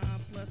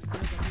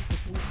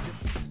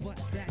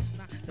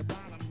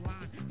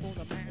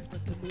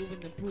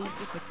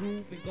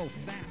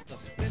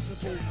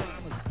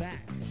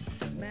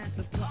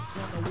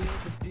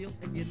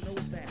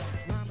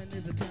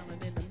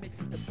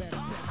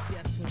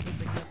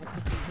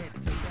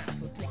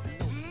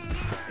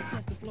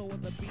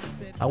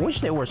 I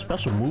wish there were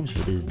special moves for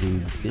this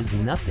dude. There's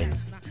nothing.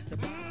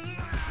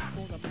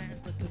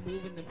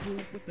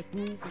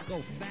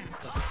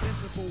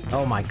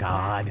 Oh my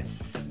god.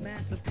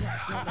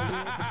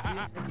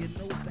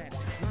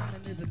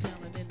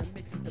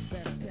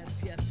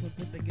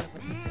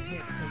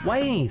 Why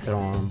didn't you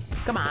throw him?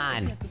 Come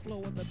on.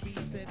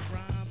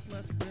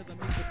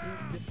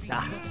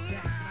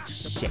 Ah,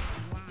 shit.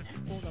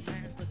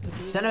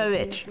 Son of a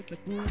bitch.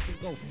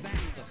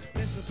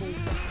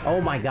 Oh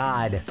my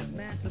god.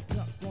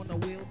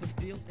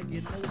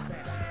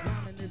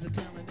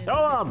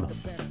 Throw him!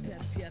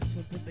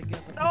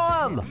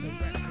 Throw him!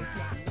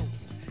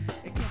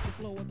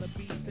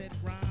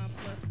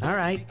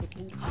 Alright.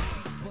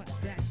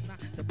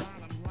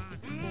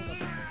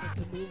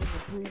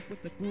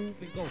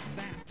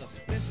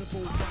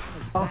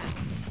 Oh.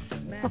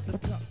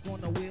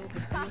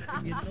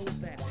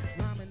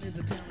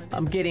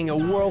 I'm getting a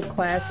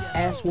world-class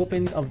ass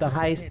whooping of the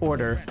highest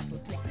order.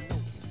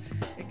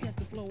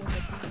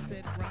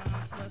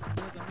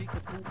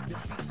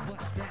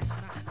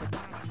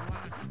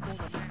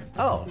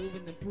 Oh.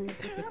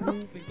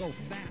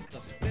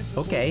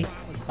 Okay,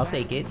 I'll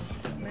take it.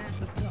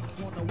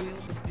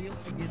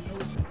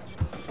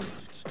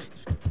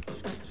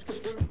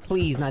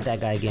 Please, not that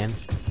guy again.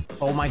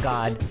 Oh my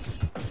god.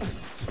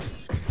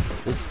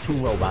 It's two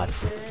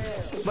robots.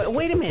 But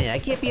wait a minute, I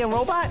can't be a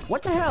robot?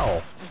 What the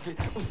hell?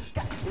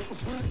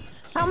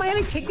 How am I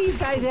gonna kick these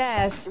guys'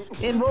 ass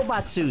in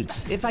robot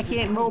suits if I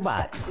can't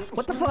robot?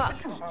 What the fuck?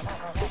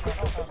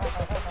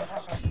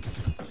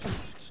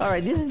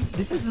 Alright, this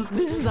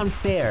is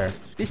unfair.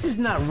 This is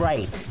not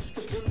right.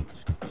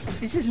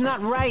 This is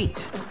not right.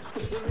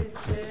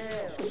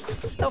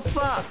 The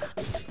fuck?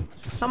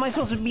 How am I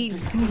supposed to be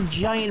two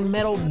giant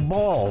metal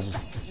balls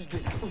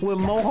with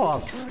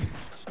mohawks?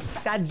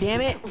 God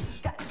damn it.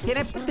 Can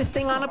I put this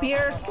thing on up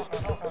here?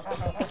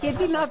 I can't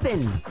do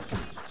nothing.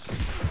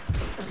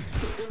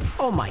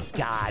 Oh my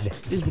god.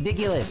 This is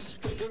ridiculous.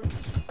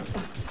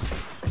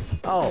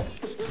 Oh.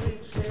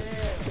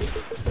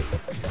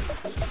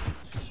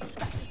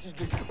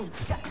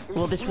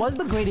 Well, this was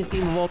the greatest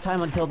game of all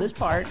time until this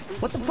part.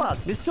 What the fuck?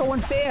 This is so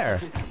unfair.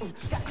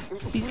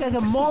 These guys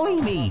are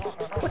mauling me.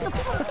 What the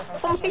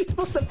fuck? How am I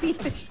supposed to beat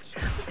this?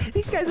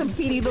 These guys are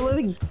beating the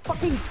living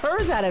fucking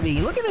turds out of me.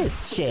 Look at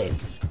this shit.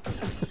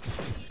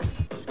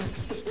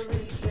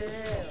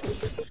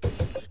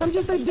 I'm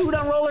just a dude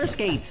on roller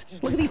skates.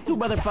 Look at these two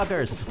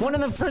motherfuckers. One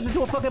of them turns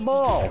into a fucking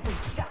ball.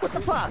 What the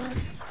fuck?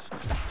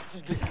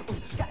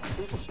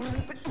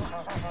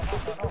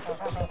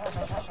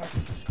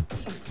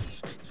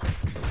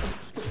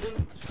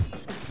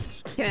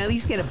 Can I at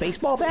least get a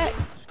baseball bat?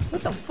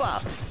 What the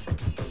fuck?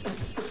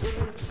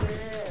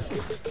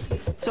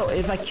 So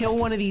if I kill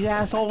one of these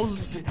assholes,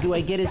 do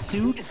I get his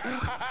suit?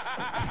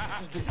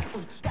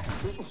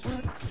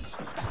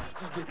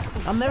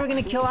 I'm never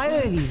gonna kill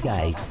either of these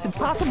guys. It's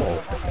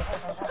impossible.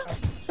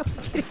 I'm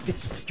getting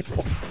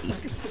destroyed.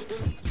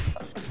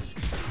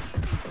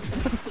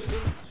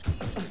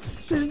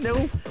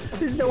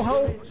 There's no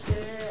hope.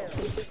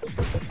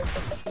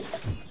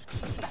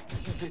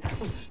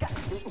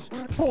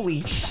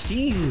 Holy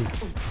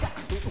Jesus.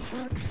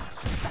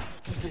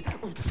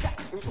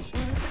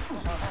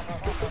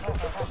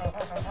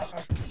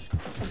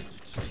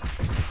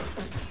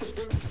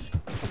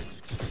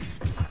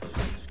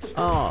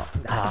 Oh,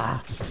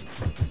 ah.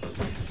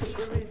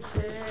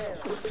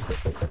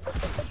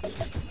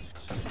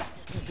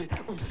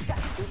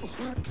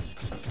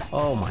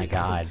 Oh my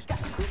god.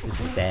 This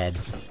is bad.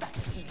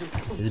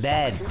 This is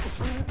bad.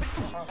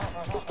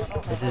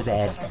 This is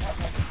bad.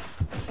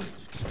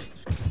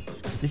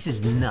 This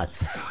is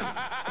nuts.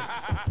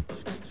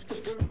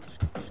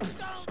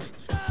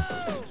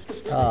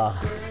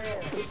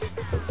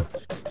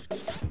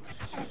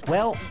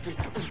 Well.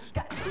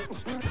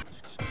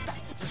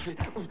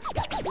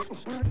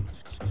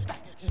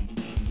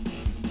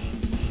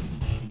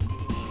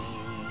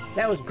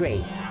 That was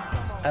great.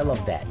 I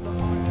love that.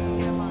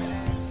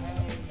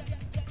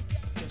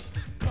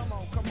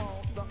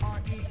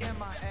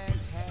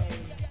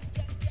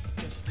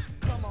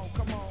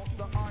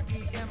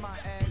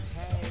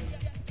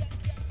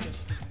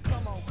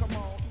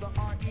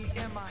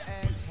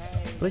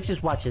 Let's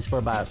just watch this for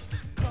about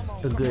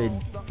a good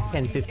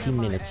 10-15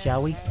 minutes,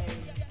 shall we?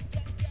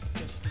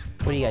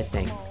 What do you guys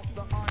think?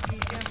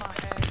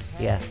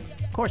 Yeah.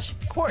 Of course.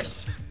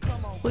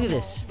 Look at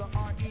this.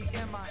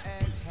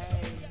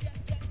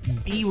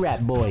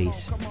 B-Rap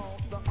Boys.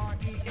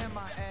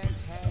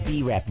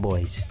 B-Rap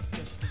Boys.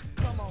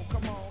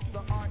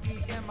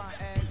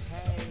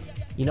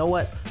 You know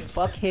what?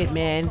 Fuck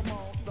Hitman.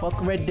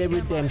 Fuck Red Dead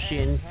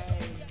Redemption.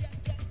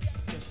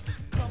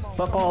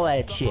 Fuck all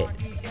that shit.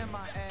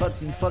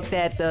 Fuck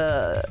that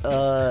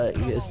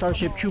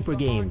Starship Trooper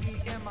game.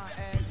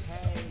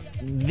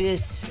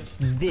 This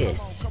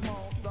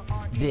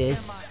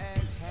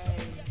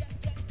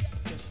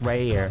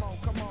right here.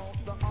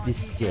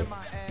 This is it.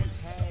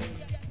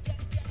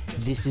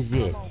 This is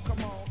it.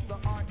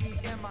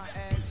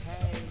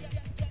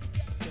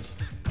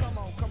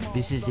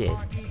 This is it.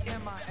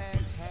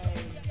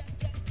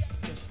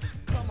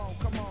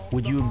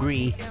 Would you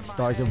agree?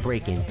 Stars are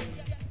breaking.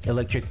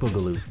 Electric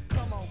Boogaloo.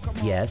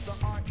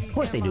 Yes. Of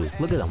course they do.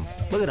 Look at them.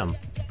 Look at them.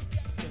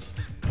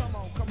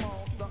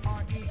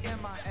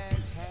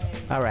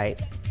 All right.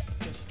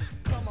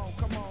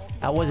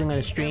 I wasn't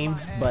gonna stream,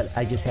 but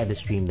I just had to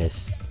stream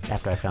this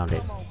after I found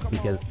it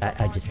because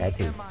I just had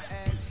to.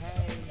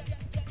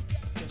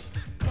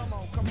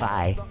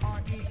 Bye. Come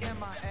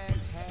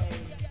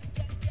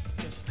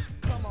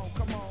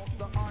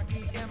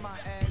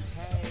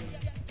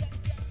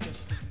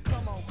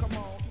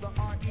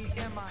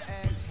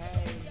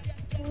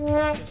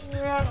on,